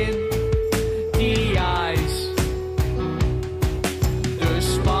me in the eyes. The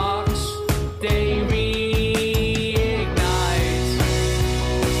sparks, they reignite.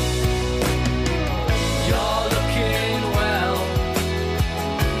 You're looking well.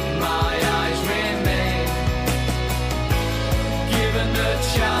 My eyes remain. Given the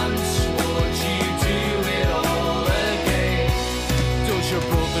chance, would you do it all again? Does your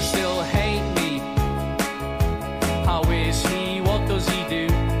brother still hate me? How is he? What does he do?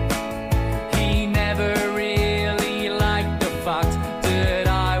 He never really liked the fact that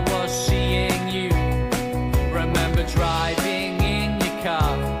I was seeing you. Remember driving in your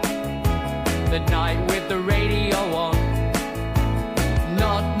car that night with the radio on.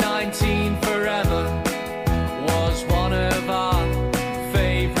 Not 19 Forever was one of our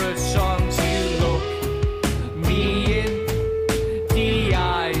favorite songs. You look me in the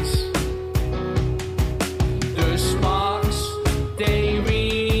eyes. The sparks, they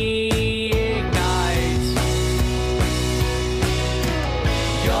reignite.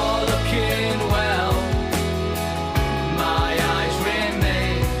 You're looking well. My eyes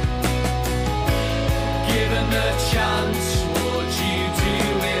remain. Given the chance, would you do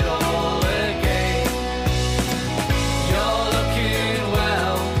it all again? You're looking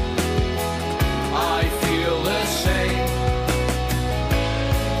well. I feel the same.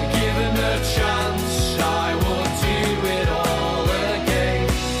 Given the chance, I would do it all again.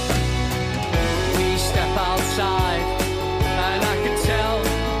 We step outside, and I can tell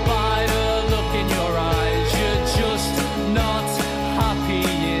by the look in your eyes, you're just not happy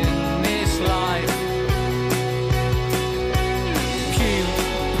in this life. Q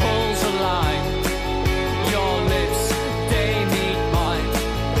pulls a line. Your lips, they meet mine.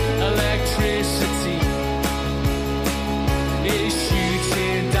 Electricity is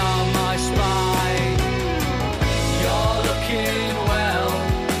shooting down my spine. You're looking well.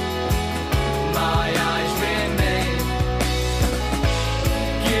 My eyes remain.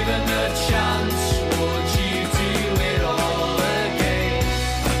 Given the chance, would you do it all again?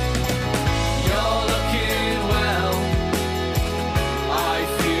 You're looking well. I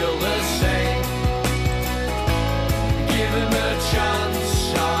feel the same. Given the chance,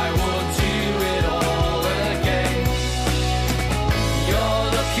 I would do it all again. You're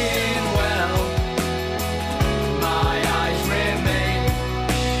looking well. My eyes remain.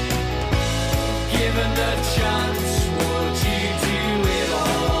 Given the chance, would you do it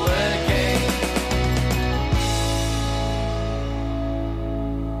all again?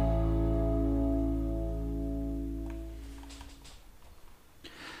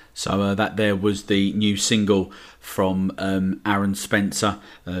 So that there was the new single from Aaron Spencer,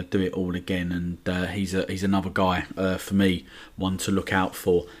 Do It All Again, and he's another guy for me, one to look out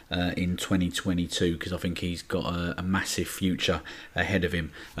for in 2022, because I think he's got a massive future ahead of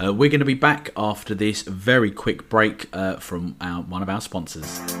him. We're going to be back after this very quick break from one of our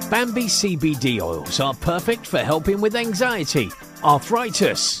sponsors. Bambi CBD oils are perfect for helping with anxiety,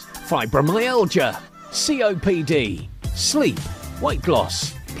 arthritis, fibromyalgia, COPD, sleep, weight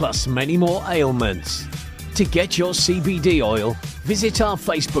loss, plus many more ailments. To get your CBD oil, visit our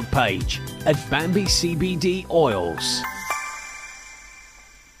Facebook page at Bambi CBD Oils.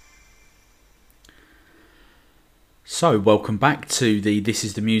 So, welcome back to the This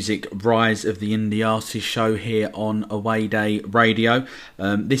Is the Music Rise of the Indie Artist show here on Away Day Radio.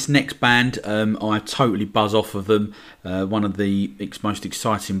 This next band, I totally buzz off of them. One of the most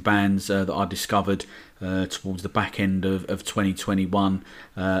exciting bands that I discovered towards the back end of 2021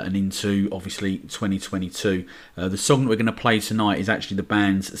 and into obviously 2022. The song that we're going to play tonight is actually the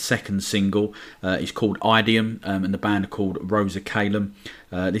band's second single. It's called Idiom, and the band are called Rosa Calum.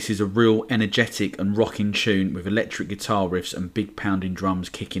 This is a real energetic and rocking tune with electric guitar riffs and big pounding drums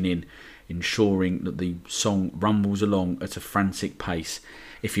kicking in, ensuring that the song rumbles along at a frantic pace.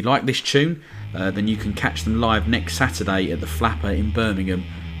 If you like this tune, then you can catch them live next Saturday at the Flapper in Birmingham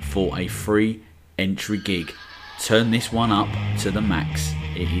for a free entry gig. Turn this one up to the max.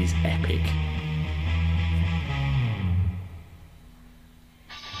 It is epic.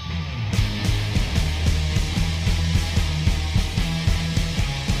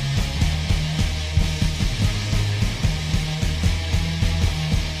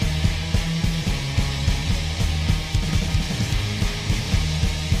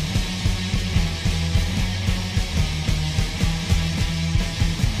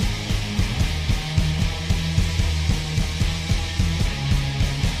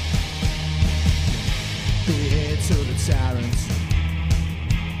 To the tyrants,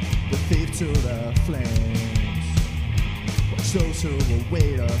 the thief to the flames. Watch those who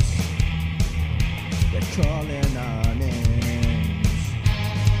await us, they're calling our names.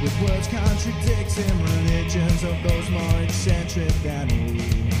 With words contradicting religions of those more eccentric than we.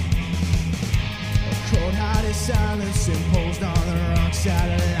 A cold-hearted silence imposed on the wrong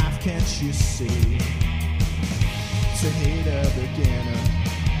side of life, can't you see? To hate a beginner,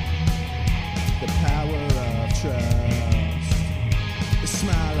 the power of trust, the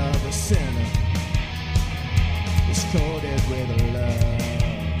smile of a sinner is coated with lust.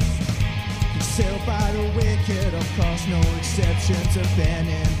 Concealed by the wicked, of course, no exception to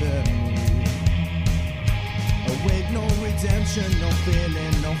bending the knee. Awake, no redemption, no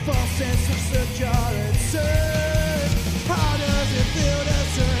feeling, no false sense of security. How does it feel to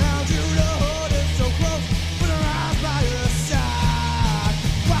surround you, to hold it so close, with our eyes by your side?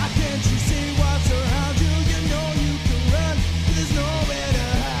 Why can't you see what's around you? You know you can run, but there's nowhere to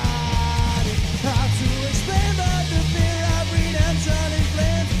hide it. How to explain but the fear of redemption in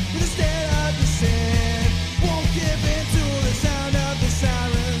flames with a state of descent. Won't give in to the sound of the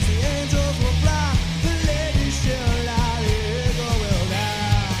sirens. The angels will fly, the ladies shall lie, the eagle will die.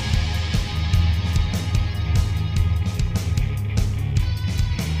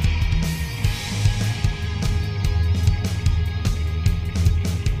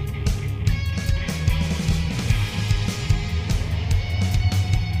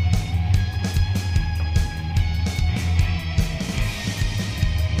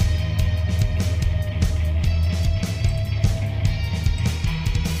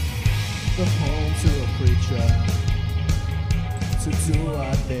 The home to a preacher to do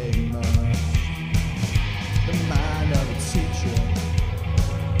what they must. The mind of a teacher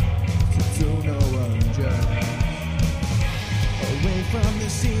to do no unjust. Away from the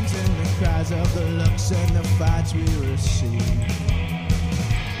scenes and the cries of the looks and the fights we receive.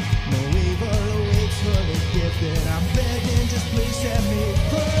 No evil awaits for the gifted. I'm begging, just please set me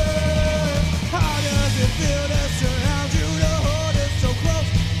free. How does it feel to surround you, to hold it so close,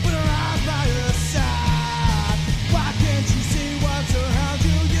 but our eyes by your side? Why can't you see what's around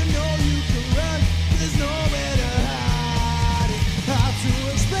you? You know you can run, but there's nowhere to hide it. How to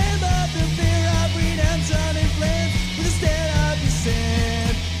explain but the fear of redemption in flames with a state of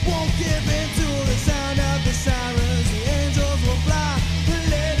descent. Won't give in to the sound of the sirens. The angels will fly.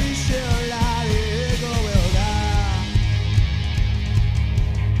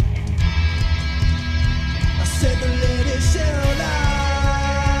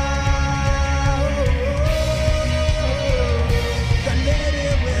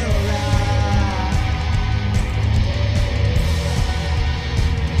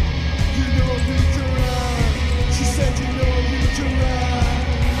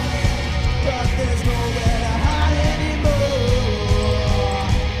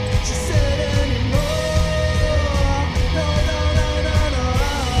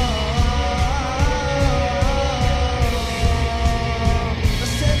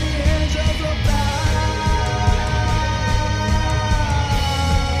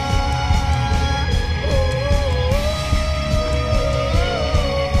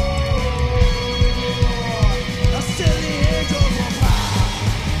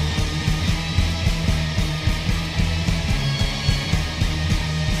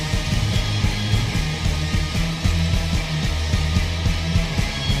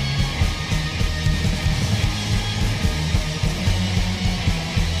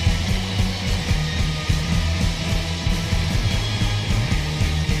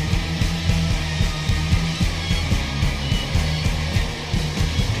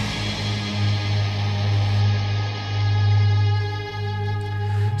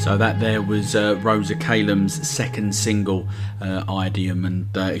 So that there was Rosa Calum's second single, Idiom, and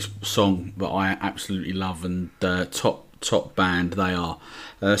it's a song that I absolutely love, and top band they are.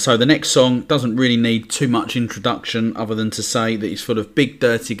 So the next song doesn't really need too much introduction other than to say that it's full of big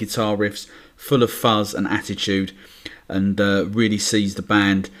dirty guitar riffs, full of fuzz and attitude, and really sees the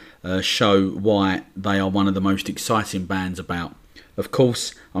band show why they are one of the most exciting bands about. Of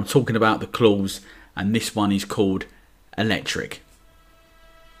course, I'm talking about the Claws, and this one is called Electric.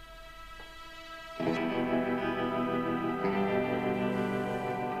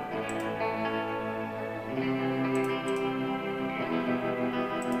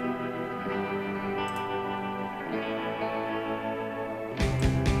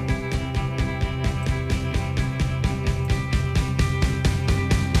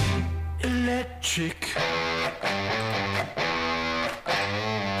 Electric.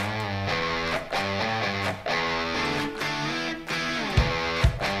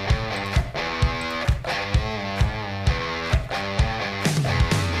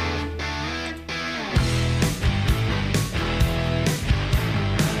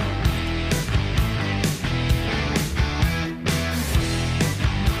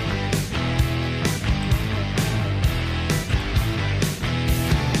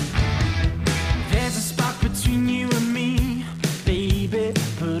 There's a spark between you and me, baby.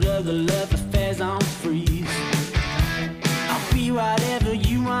 Put other love affairs on freeze. I'll be whatever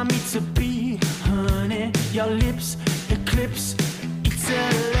you want me to be, honey. Your lips eclipse, it's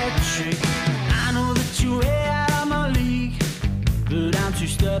electric. I know that you're way out of my league, but I'm too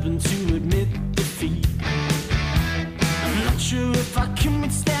stubborn to admit defeat. I'm not sure if I can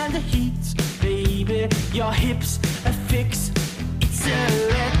withstand the heat, baby. Your hips affix, it's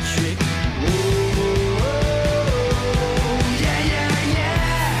electric.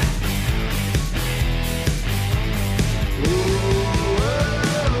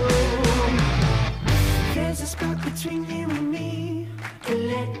 There's a spark between you and me,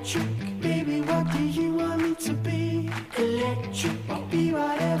 electric. Baby, what do you want me to be? Electric. I'll be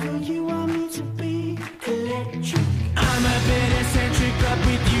whatever you want me to be. Electric. I'm a bit eccentric, but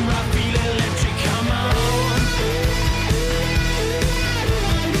with you I feel electric. Come on.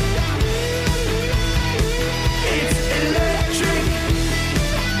 It's electric.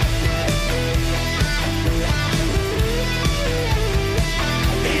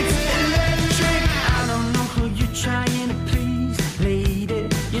 It's electric. I don't know who you're trying to please, lady.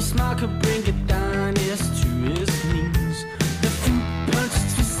 Your smile could bring Adonis to his knees. The fruit punch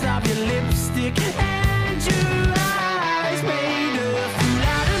twist of your lipstick and your eyes made a fool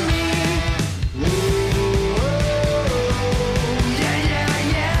out of me. Yeah, yeah,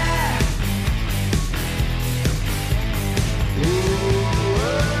 yeah.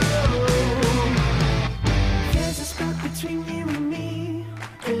 There's a spark between you and me,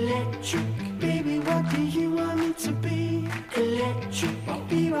 electric. Baby, what do you want me to be? Electric. I'll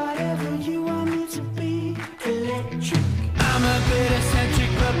be whatever you want me to be. Electric. I'm a bit eccentric,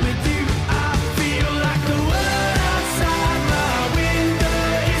 but with you I feel like the world outside my window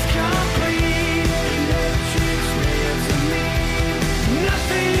is complete. Electric's real to me.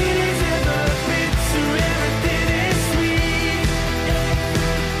 Nothing is ever bitter, everything is sweet.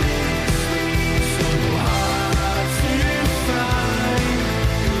 Everything is sweet. So hard to find.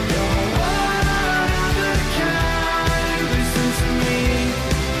 You're one of a kind. Listen to me.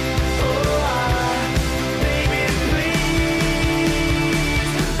 Baby, please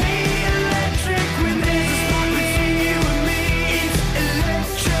be electric with me. There's a spark between you and me. It's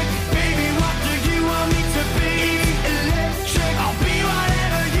electric. Baby, what do you want me to be? Electric. I'll be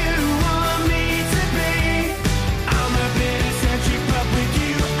whatever you want me to be. I'm a bit eccentric, but with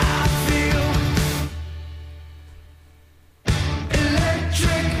you I feel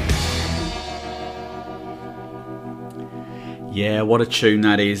electric. Yeah, what a tune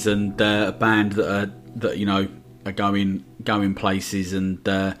that is, and a band that you know are going places, and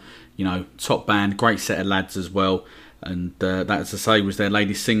you know, top band, great set of lads as well, and that, as I say, was their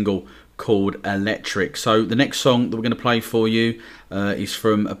latest single called Electric. So the next song that we're going to play for you is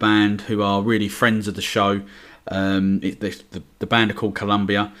from a band who are really friends of the show. The band are called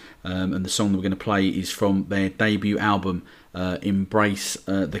Columbia, and the song that we're going to play is from their debut album, Embrace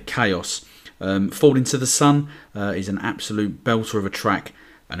the Chaos. Fall Into the Sun is an absolute belter of a track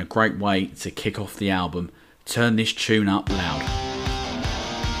and a great way to kick off the album. Turn this tune up loud.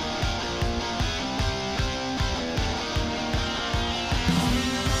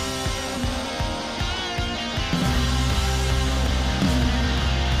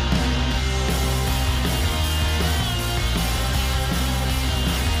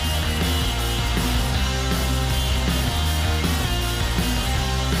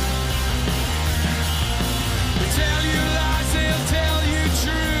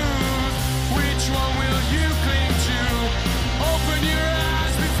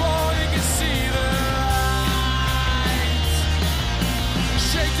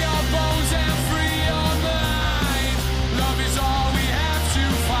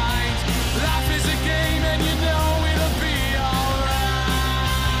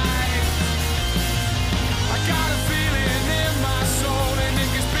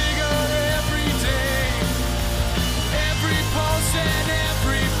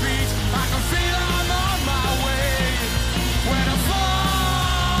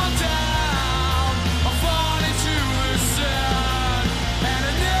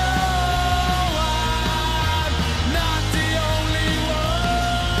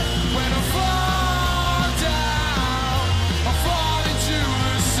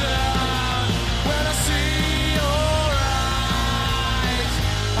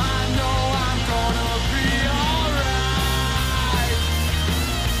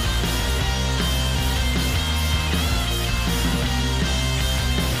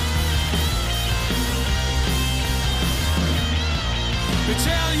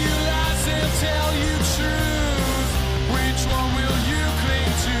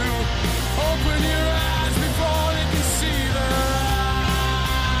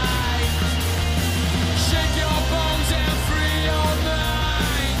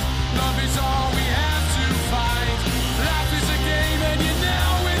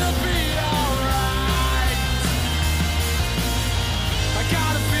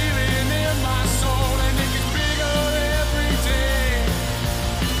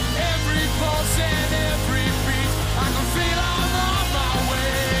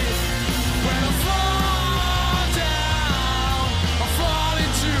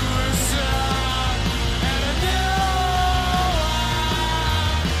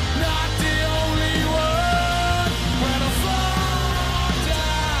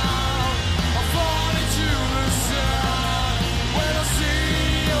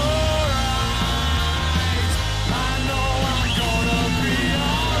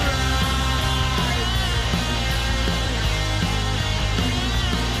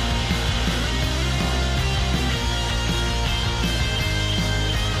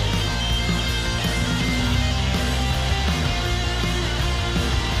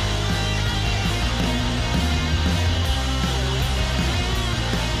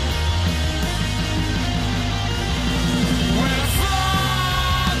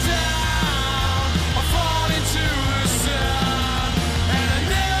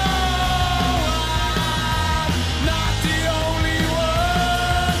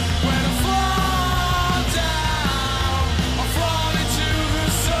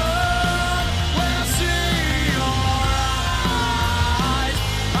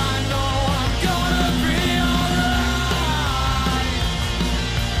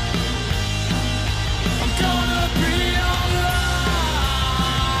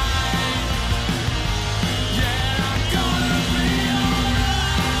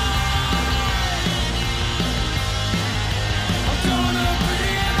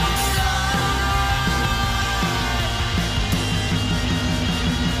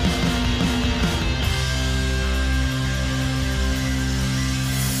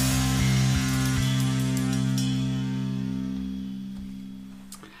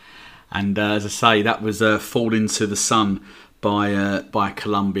 And as I say, that was Fall Into the Sun by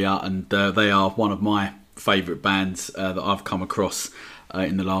Columbia, and they are one of my favourite bands that I've come across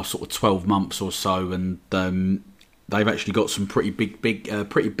in the last sort of 12 months or so, and they've actually got some pretty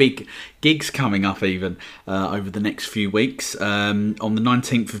big gigs coming up even over the next few weeks. On the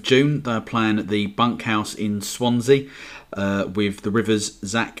 19th of June, they're playing at the Bunkhouse in Swansea with the Rivers,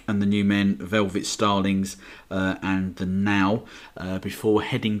 Zach and the New Men, Velvet Starlings and the Now, before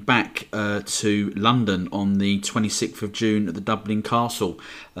heading back to London on the 26th of June at the Dublin Castle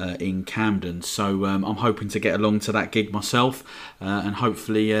in Camden. So I'm hoping to get along to that gig myself, and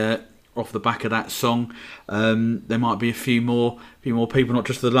hopefully off the back of that song there might be a few more people, not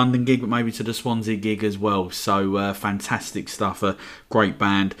just to the London gig but maybe to the Swansea gig as well. So fantastic stuff, a great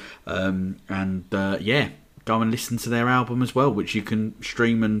band, and go and listen to their album as well, which you can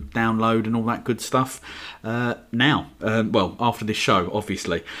stream and download and all that good stuff now, after this show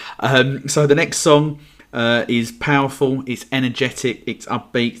obviously. So the next song is powerful, it's energetic, it's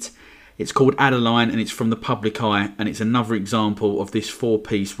upbeat. It's called Adeline, and it's from The Public Eye, and it's another example of this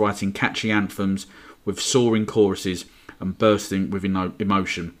four-piece writing catchy anthems with soaring choruses and bursting with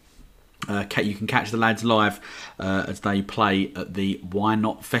emotion. You can catch the lads live as they play at the Why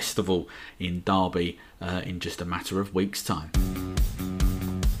Not Festival in Derby in just a matter of weeks' time.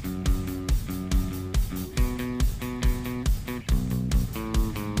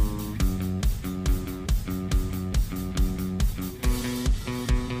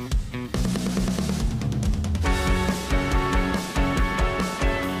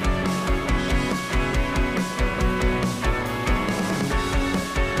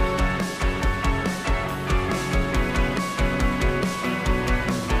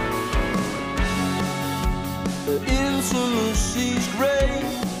 Intimacy's great,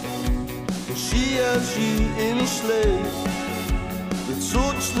 and she has you enslaved. The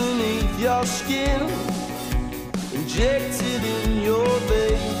touch beneath your skin, injected in your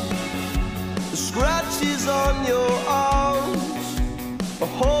vein. The scratches on your arms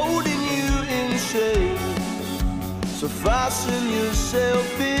are holding you in shame. So fasten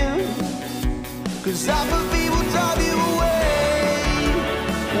yourself in, 'cause apathy will drive you away.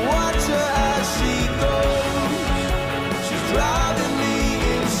 Watch her as she goes, she's driving me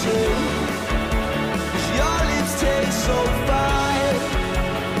insane. 'Cause your lips taste so fine,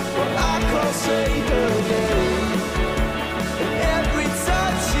 but I can't say her name. And every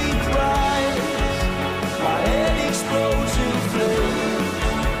time she cries, my head explodes in flames.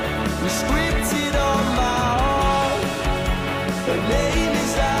 We scripted on my heart, her name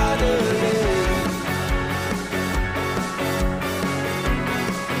is Adeline.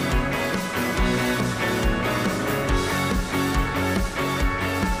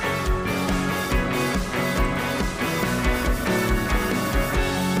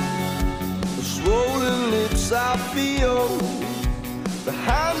 I feel the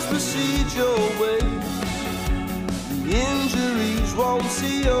hands precede your way. The injuries won't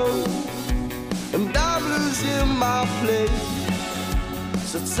heal, and I'm losing my place.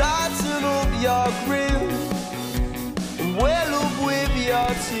 So tighten up your grip and well up with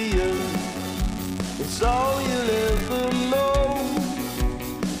your tears. It's all you'll ever know,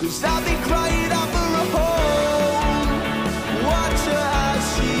 'cause I've been crying out for a home. Watch her as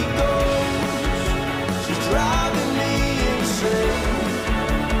she goes, driving me insane.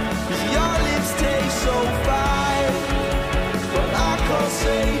 'Cause your lips taste so fine, but I can't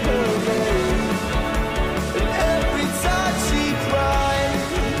say her name. And every time she cries,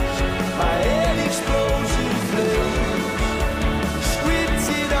 my head explodes in flames.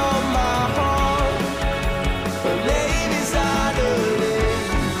 Scripted on my heart, her name is Adeline.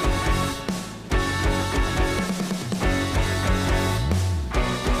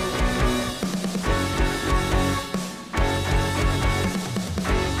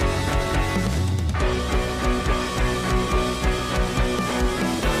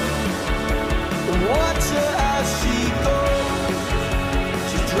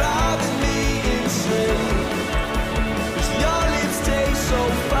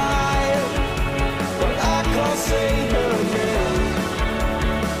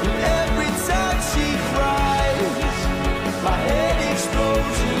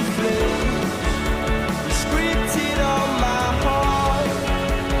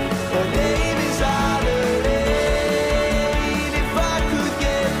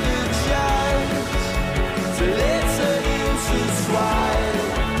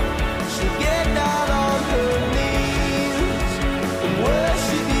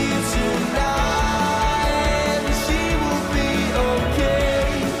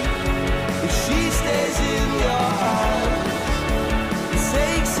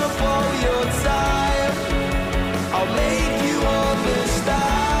 I'll make you understand.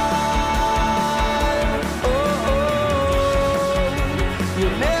 Oh,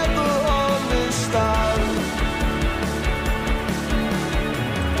 you'll never understand.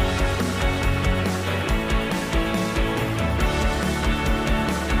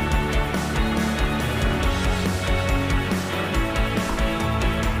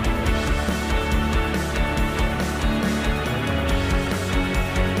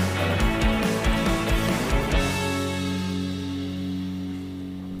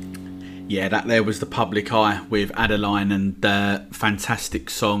 Yeah, that there was the Public Eye with Adeline, and fantastic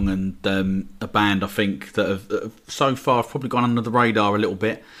song, and a band I think that have so far probably gone under the radar a little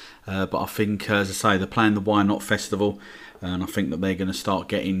bit, but I think, as I say, they're playing the Why Not Festival, and I think that they're going to start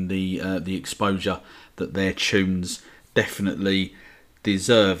getting the exposure that their tunes definitely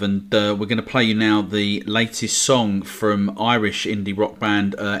deserve. And we're going to play you now the latest song from Irish indie rock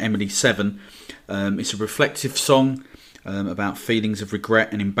band Emily Seven. It's a reflective song about feelings of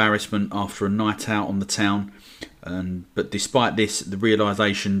regret and embarrassment after a night out on the town, but despite this, the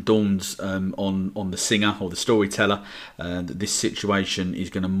realisation dawns on the singer or the storyteller that this situation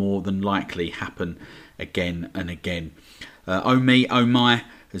is going to more than likely happen again and again. Oh Me, Oh My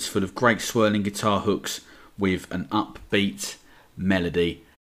is full of great swirling guitar hooks with an upbeat melody.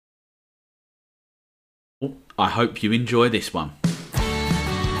 I hope you enjoy this one.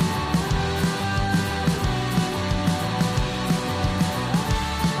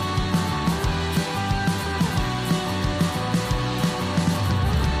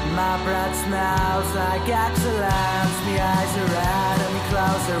 My breath smells like excellence. My eyes are red and my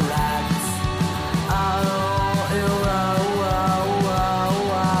clothes are wrecked. Oh,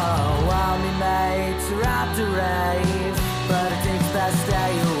 want me mates are up to rave, but I think it's best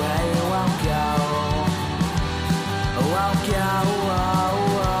stay away. I won't go.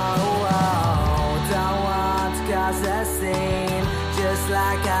 Don't want to cause a scene, just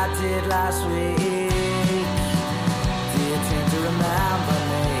like I did last week. Do you think to remember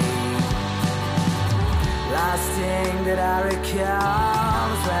me? Last thing that I recall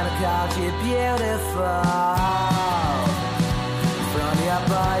was when I called you beautiful in front of your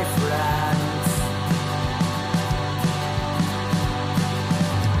boyfriend.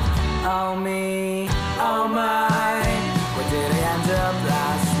 Oh me, oh my, where did I end up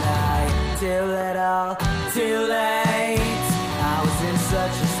last night? Too little, too late, I was in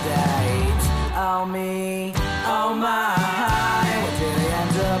such a state. Oh me, oh my, where did I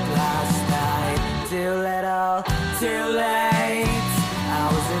end up last night? Too little, too late, I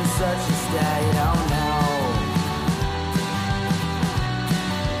was in such a state, oh no.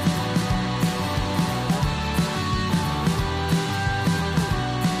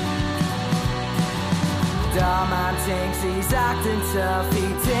 Dumb man thinks he's acting tough, he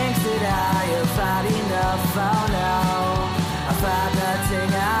thinks that I have had enough, oh no, I've had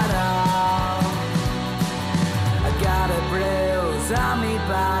nothing at all. I got a bruise on me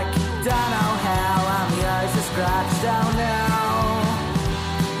back, don't know how, and my eyes are scratched, oh no.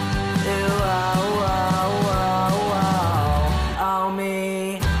 Ew, oh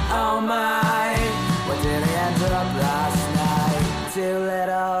me, oh my, where did I end up last night? Too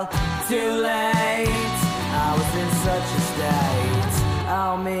little, too late, I was in such a state.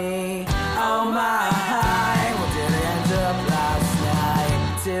 Oh me, oh my, where did I end up last night?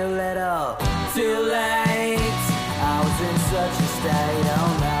 Too little, too late, I was in such a state,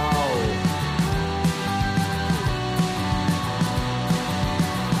 oh no.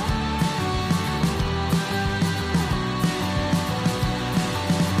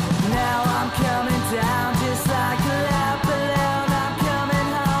 Now I'm coming down just like a loud balloon. I'm coming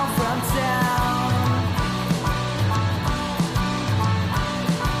home from town.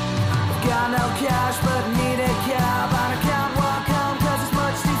 I've got no cash but need a cab, and I can't walk home cause it's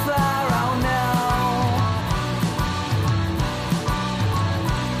much too far, oh no.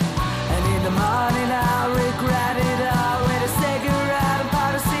 And in the morning I'll regret it all with a cigarette and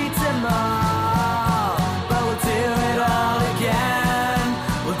paracetamol. But we'll do it all again,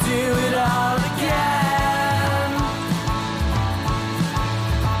 we'll do it all again.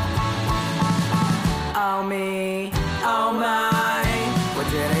 Oh me, oh my, where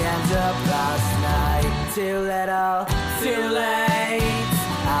did I end up last night? Too little, too late,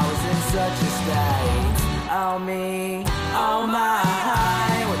 I was in such a state. Oh me, oh my,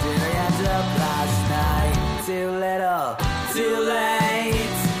 where did I end up last night? Too little, too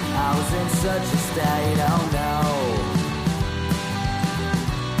late, I was in such a state, oh no.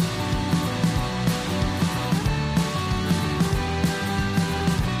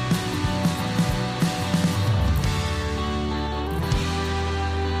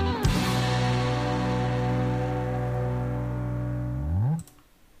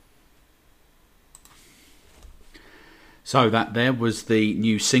 So that there was the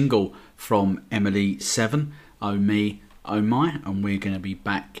new single from Emily Seven, Oh Me, Oh My, and we're going to be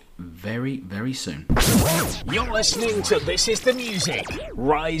back very, very soon. You're listening to This Is The Music,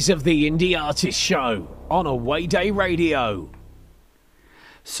 Rise of the Indie Artist Show on Away Day Radio.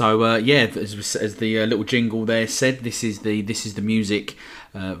 So as the little jingle there said, this is the music,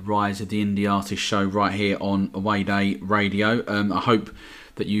 Rise of the Indie Artist Show right here on Away Day Radio. I hope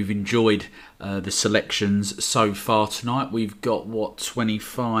that you've enjoyed the selections so far tonight. We've got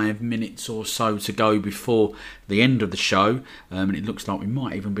 25 minutes or so to go before the end of the show, and it looks like we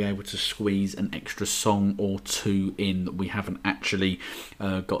might even be able to squeeze an extra song or two in that we haven't actually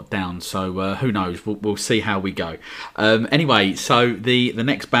got down. So who knows? We'll see how we go. Anyway, so the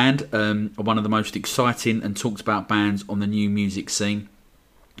next band are one of the most exciting and talked about bands on the new music scene.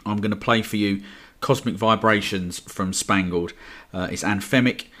 I'm going to play for you Cosmic Vibrations from Spangled. It's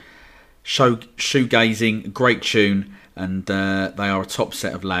anthemic, shoegazing, great tune, and they are a top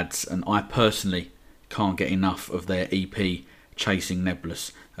set of lads, and I personally can't get enough of their EP Chasing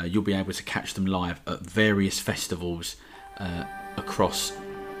Nebulous. You'll be able to catch them live at various festivals across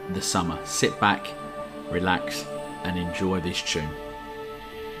the summer. Sit back, relax, and enjoy this tune.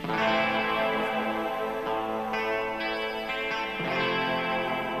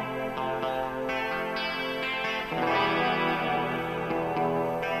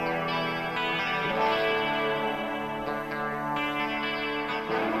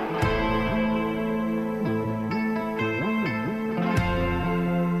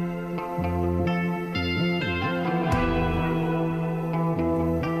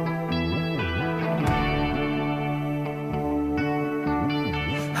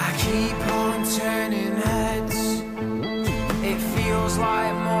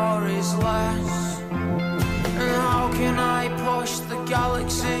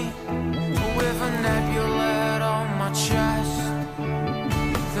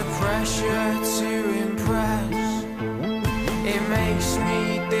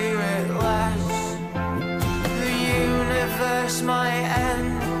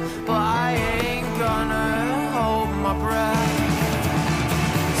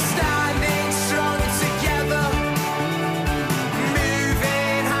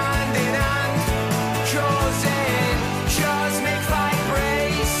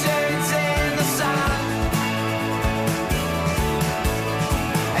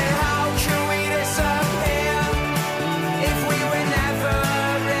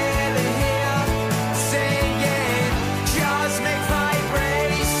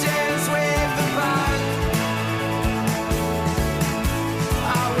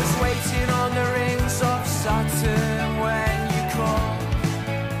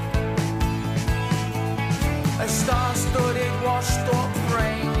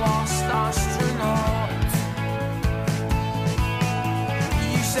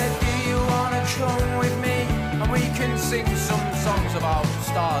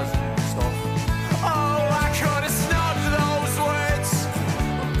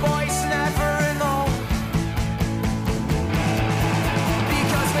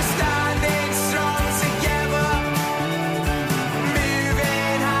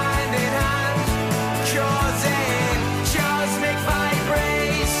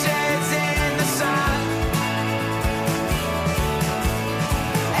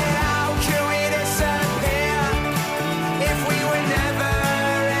 If we were never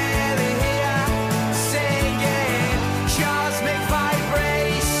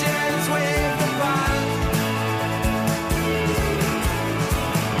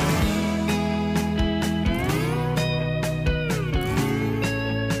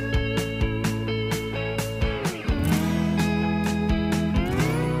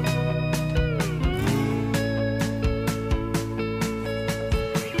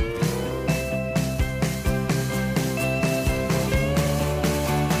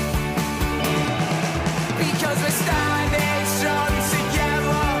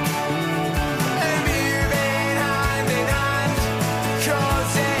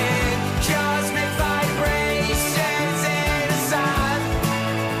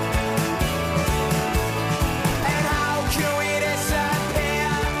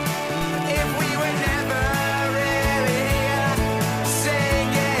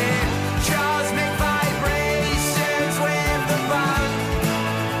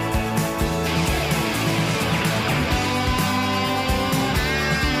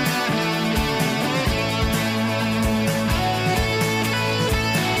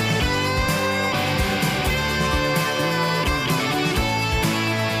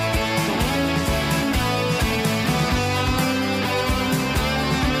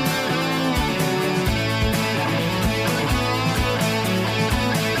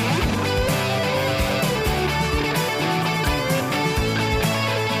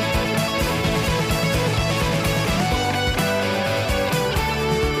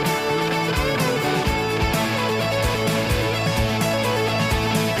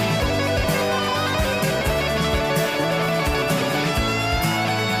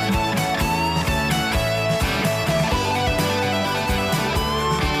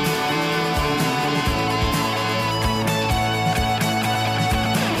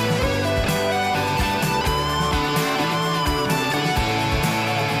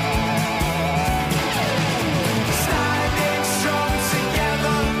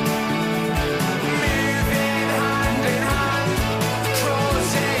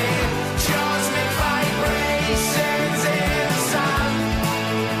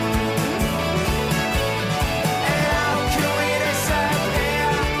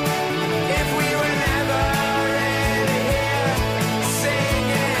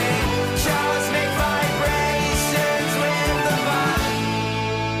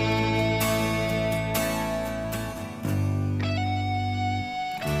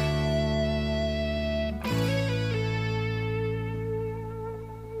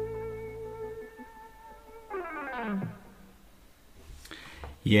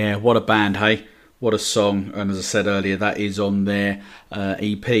Yeah, what a band, hey? What a song. And as I said earlier, that is on their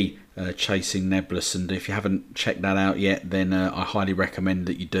EP, Chasing Nebulous. And if you haven't checked that out yet, then I highly recommend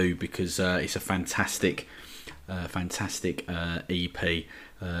that you do, because it's a fantastic EP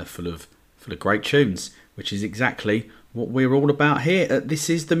full of great tunes, which is exactly what we're all about here. This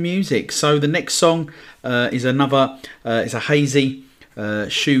is the music. So the next song is another, it's a hazy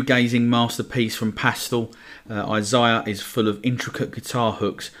shoegazing masterpiece from Pastel. Isaiah is full of intricate guitar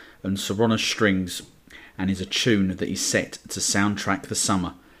hooks and Soronis strings, and is a tune that is set to soundtrack the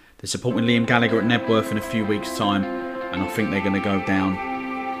summer. They're supporting Liam Gallagher at Nebworth in a few weeks' time, and I think they're going to go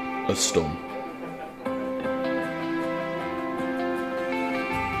down a storm.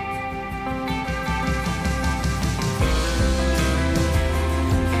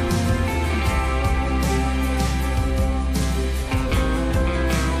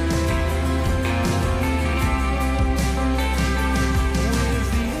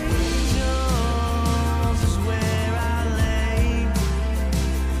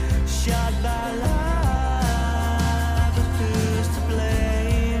 Shot by life, who's to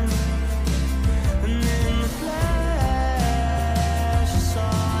blame?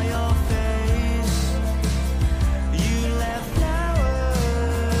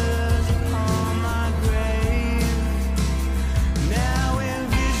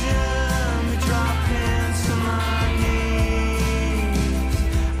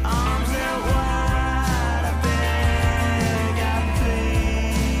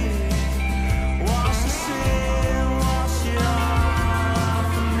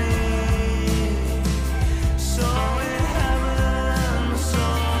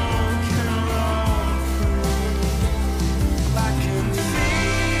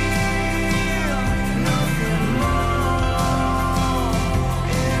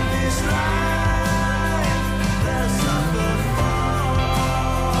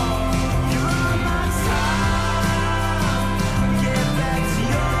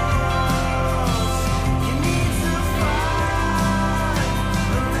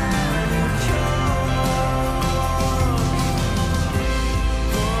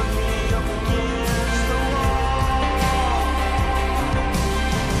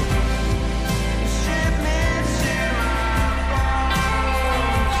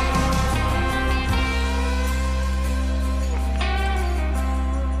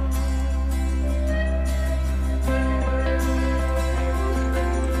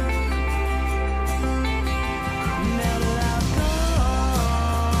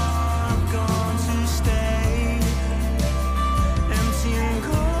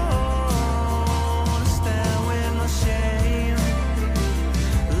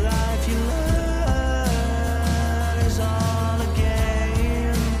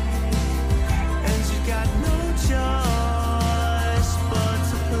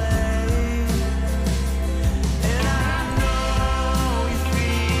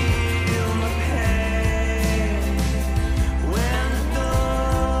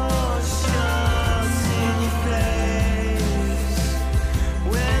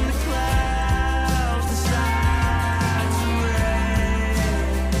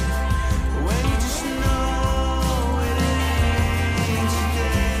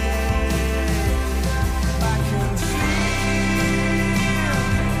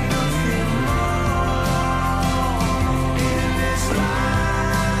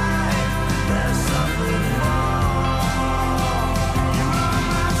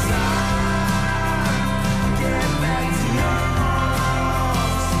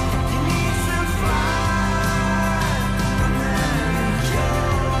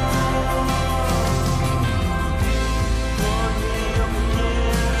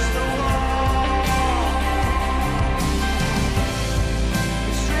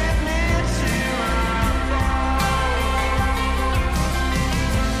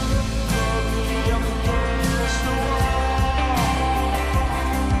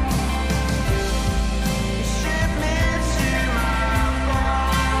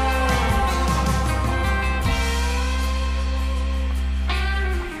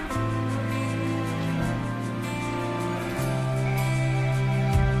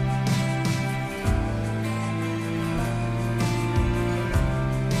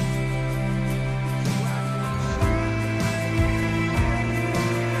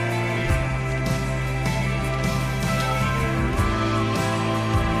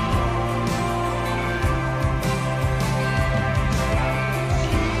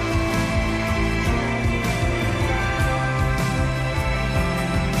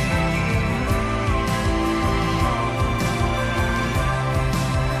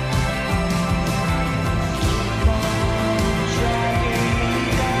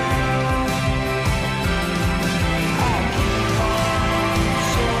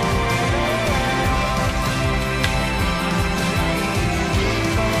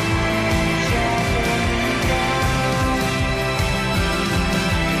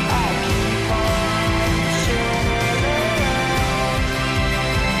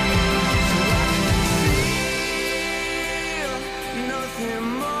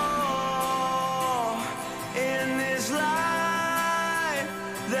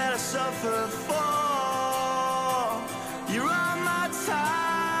 that I suffered for. You're on my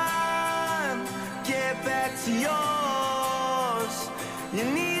time, get back to yours. You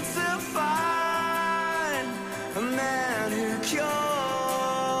need to find a man who cures.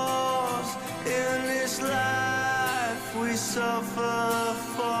 In this life we suffer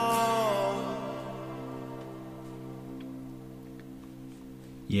for.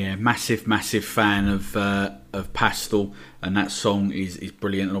 Yeah, massive fan of Pastel, and that song is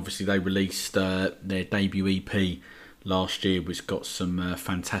brilliant. And obviously they released their debut EP last year, which got some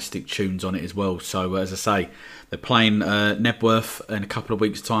fantastic tunes on it as well. So as I say, they're playing Nebworth in a couple of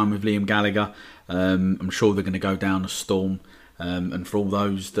weeks' time with Liam Gallagher. I'm sure they're going to go down a storm. And for all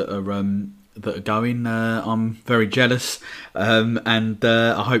those that are going, I'm very jealous. And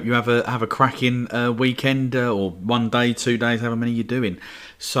I hope you have a cracking weekend, or 1 day, 2 days, however many you're doing.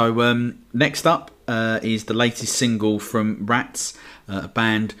 So next up is the latest single from Rats, a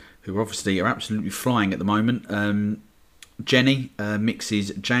band who obviously are absolutely flying at the moment. Jenny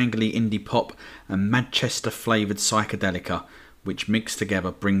mixes jangly indie pop and Manchester flavoured psychedelica, which mixed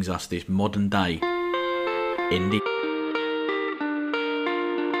together brings us this modern day indie.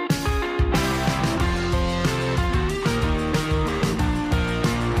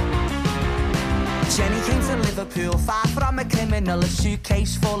 Jenny came to Liverpool, far from a criminal, a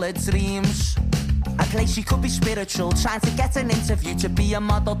suitcase full of dreams. A place she could be spiritual, trying to get an interview to be a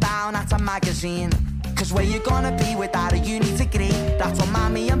model down at a magazine. Cause where you gonna be without a uni degree? That's what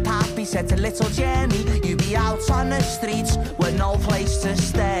Mammy and Pappy said to little Jenny. You be out on the streets with no place to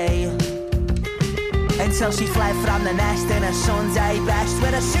stay. Until she fled from the nest in a Sunday best,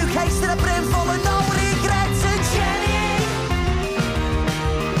 with a suitcase to the brim full of no regrets. And Jenny,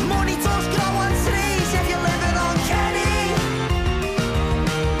 money does grow on trees if you're living on Kenny.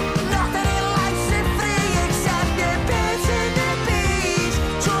 Nothing in life's free except the birds and the bees.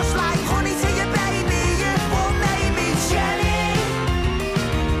 Just like honey to your baby, it won't make me Jenny.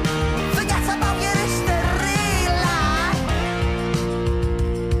 Forget about your history, lad.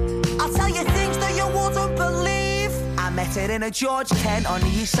 I'll tell you things that you wouldn't believe. I met her in a George Kent on the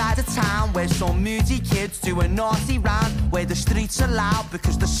east side of town, where some moody kids do a naughty round, where the streets are loud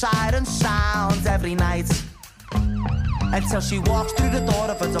because the sirens sound every night. Until she walks through the door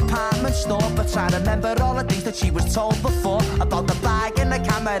of a department store, but trying to remember all the things that she was told before, about the bag and the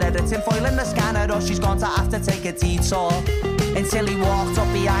camera, the tinfoil and the scanner, or she's going to have to take a detour. Until he walked up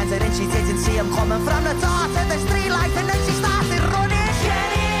behind her and she didn't see him coming from the dark to the street light, and then she started running.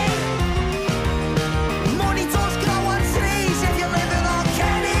 Jenny, money does grow on trees if you're living on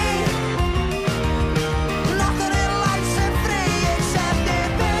Kenny. Nothing in life's free except the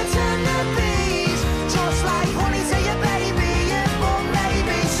birds and the bees. Just like honey to your baby, it won't make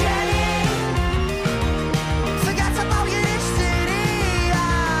me Jenny. Forget about your history,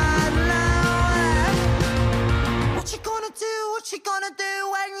 and now what you gonna do? What you gonna do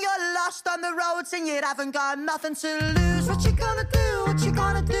when you're lost on the roads and you haven't got nothing to lose? What you gonna do? What you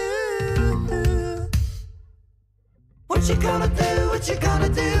gonna do? What you gonna do? What you gonna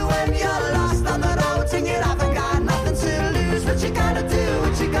do when you're lost on the roads and you haven't got nothing to lose? What you gonna do?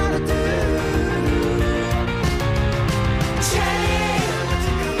 What you gonna do? Jenny,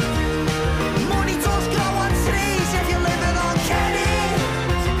 money does grow on trees if you're living on Kenny.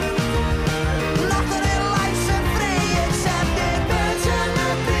 Nothing in life's free except the birds and the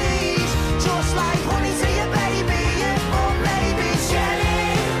bees. Just like honey to your baby, it won't make me Jenny.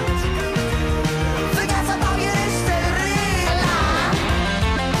 Forget about your history, lad.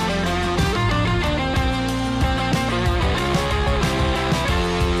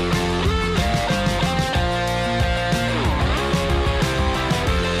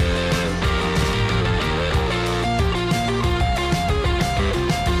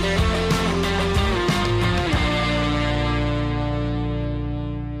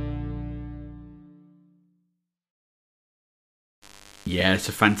 Yeah, it's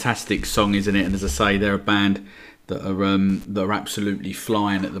a fantastic song, isn't it? And as I say, they're a band that are absolutely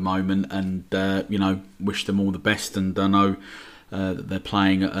flying at the moment, and wish them all the best. And I know that they're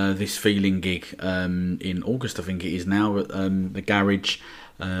playing This Feeling gig in August, I think it is now, at the Garage,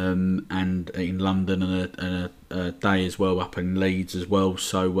 and in London, and a day as well up in Leeds as well.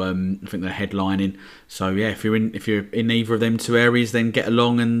 So I think they're headlining. So yeah, if you're in either of them two areas, then get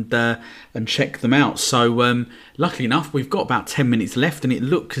along and check them out. So luckily enough, we've got about 10 minutes left, and it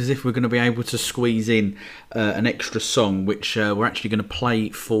looks as if we're going to be able to squeeze in an extra song, which we're actually going to play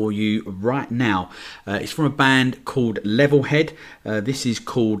for you right now. It's from a band called Levelhead. This is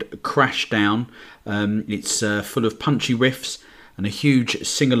called Crash Down. It's full of punchy riffs and a huge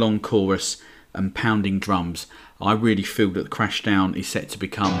sing-along chorus. and pounding drums. I really feel that Crashdown is set to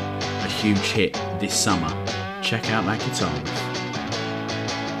become a huge hit this summer. Check out that guitar riff.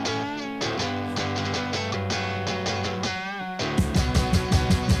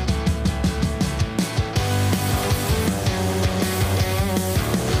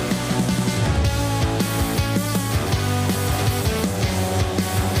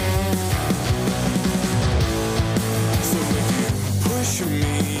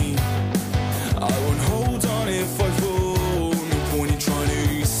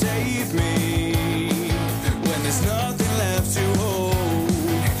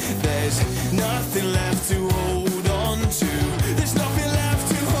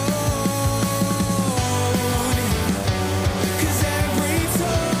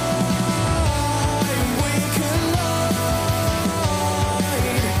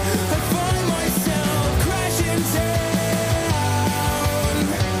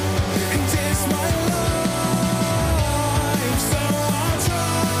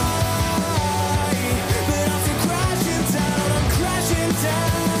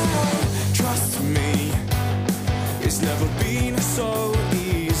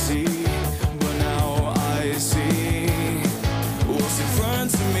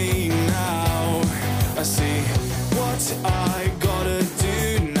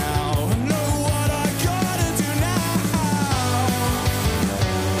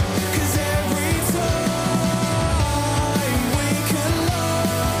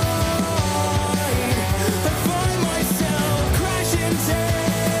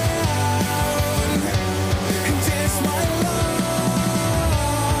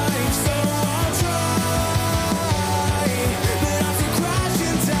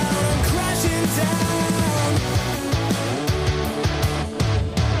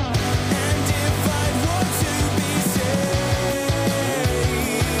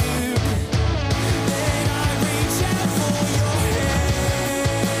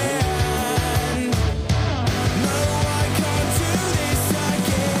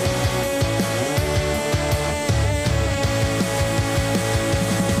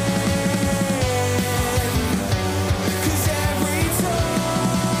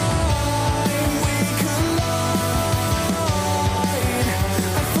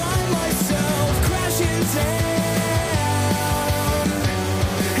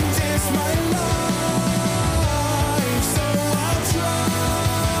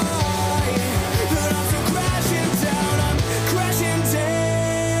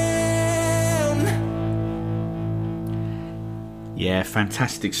 Yeah,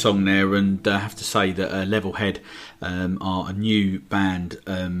 fantastic song there, and I have to say that Levelhead are a new band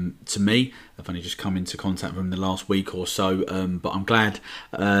to me. I've only just come into contact with them the last week or so, but I'm glad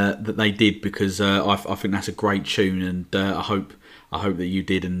that they did, because I think that's a great tune, and I hope that you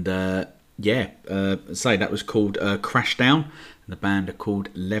did. And say that was called Crashdown, and the band are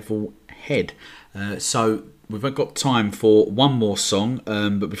called Levelhead. So we've got time for one more song,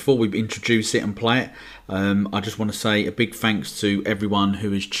 but before we introduce it and play it, I just want to say a big thanks to everyone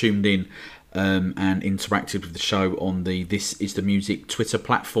who has tuned in and interacted with the show on the This Is The Music Twitter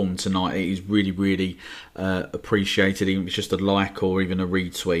platform tonight. It is really, really appreciated, even if it's just a like or even a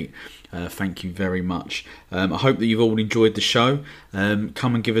retweet. Thank you very much. I hope that you've all enjoyed the show.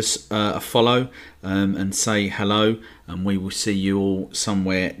 Come and give us a follow and say hello, and we will see you all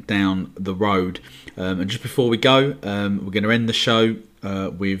somewhere down the road. And just before we go, we're going to end the show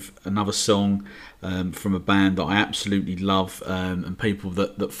with another song from a band that I absolutely love, and people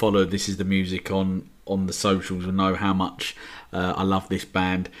that follow This Is The Music on the socials will know how much I love this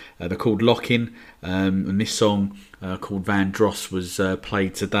band. They're called Lock-In, and this song called Vandross was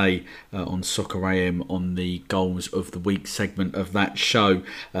played today on Soccer AM on the Goals of the Week segment of that show.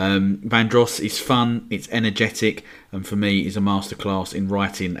 Vandross is fun, it's energetic, and for me is a masterclass in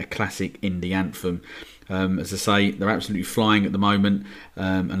writing a classic indie anthem. As I say, they're absolutely flying at the moment,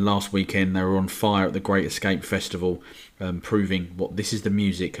 and last weekend they were on fire at the Great Escape Festival, proving what This Is The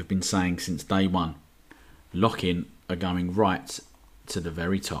Music have been saying since day one. Lock-In are going right to the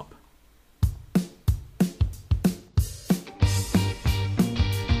very top.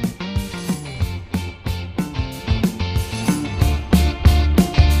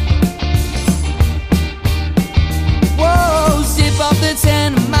 Whoa, sip up the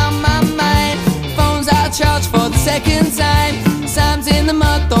 10, my mind. Phone's out, charge for the second time. Sam's in the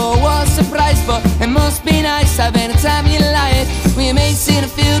mud, though, what a surprise, but it must be nice having a time you like it. We mates in a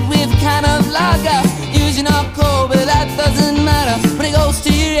field with a kind of lager, using up coal, but that doesn't matter. When it goes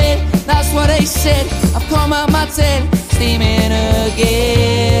to your head, that's what they said. I've come out my tent, steaming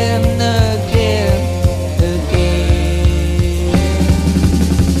again.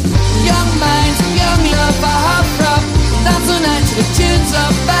 Young mind tunes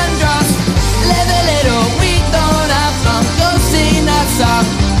of Vandross. Live a little, we don't have long, go sing that song.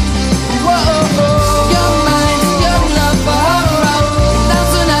 Whoa, young minds, young love for hard rock.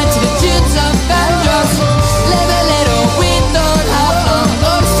 Dance the night to the tunes of Vandross. Live a little, we don't have long,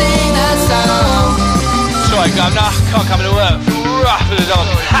 go sing that song. Sorry, Governor, can't come into work. Rough as a dog.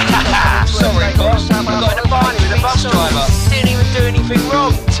 Sorry, boss, I got in a bind with a bus driver. Didn't even do anything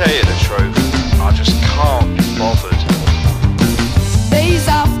wrong. Tell you the truth, I just can't be bothered. Days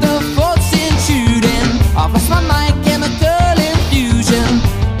after thoughts intruding, I've lost my mind, chemical infusion.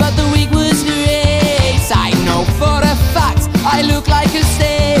 But the week was great, I know for a fact I look like a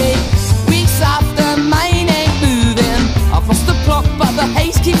steak. Weeks after mine ain't moving, I've lost the plot but the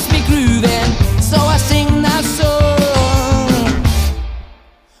haze keeps me grooving. So I sing that song.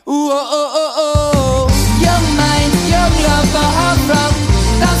 Ooh, oh, oh, oh, oh. Young mind, young love for hard rock.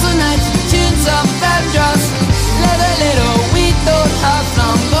 Dance the night, tunes of Vandross. Live a little, we don't have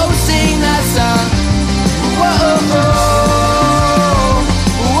long, go sing that song. Whoa, oh, oh.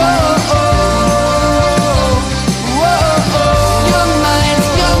 Whoa, oh. Whoa, oh. Young mind,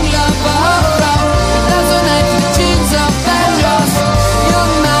 young love for hard rock. Dance the night, tunes of Vandross.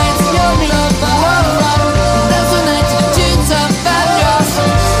 Young mind, young love for hard rock. Dance the night, tunes of Vandross.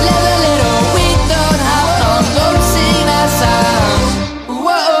 Live a little, we don't have long, go sing that song.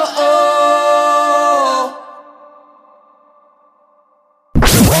 Whoa, oh.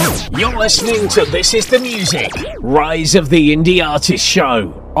 You're listening to This Is The Music, Rise of the Indie Artist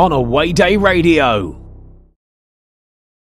Show on Away Day Radio.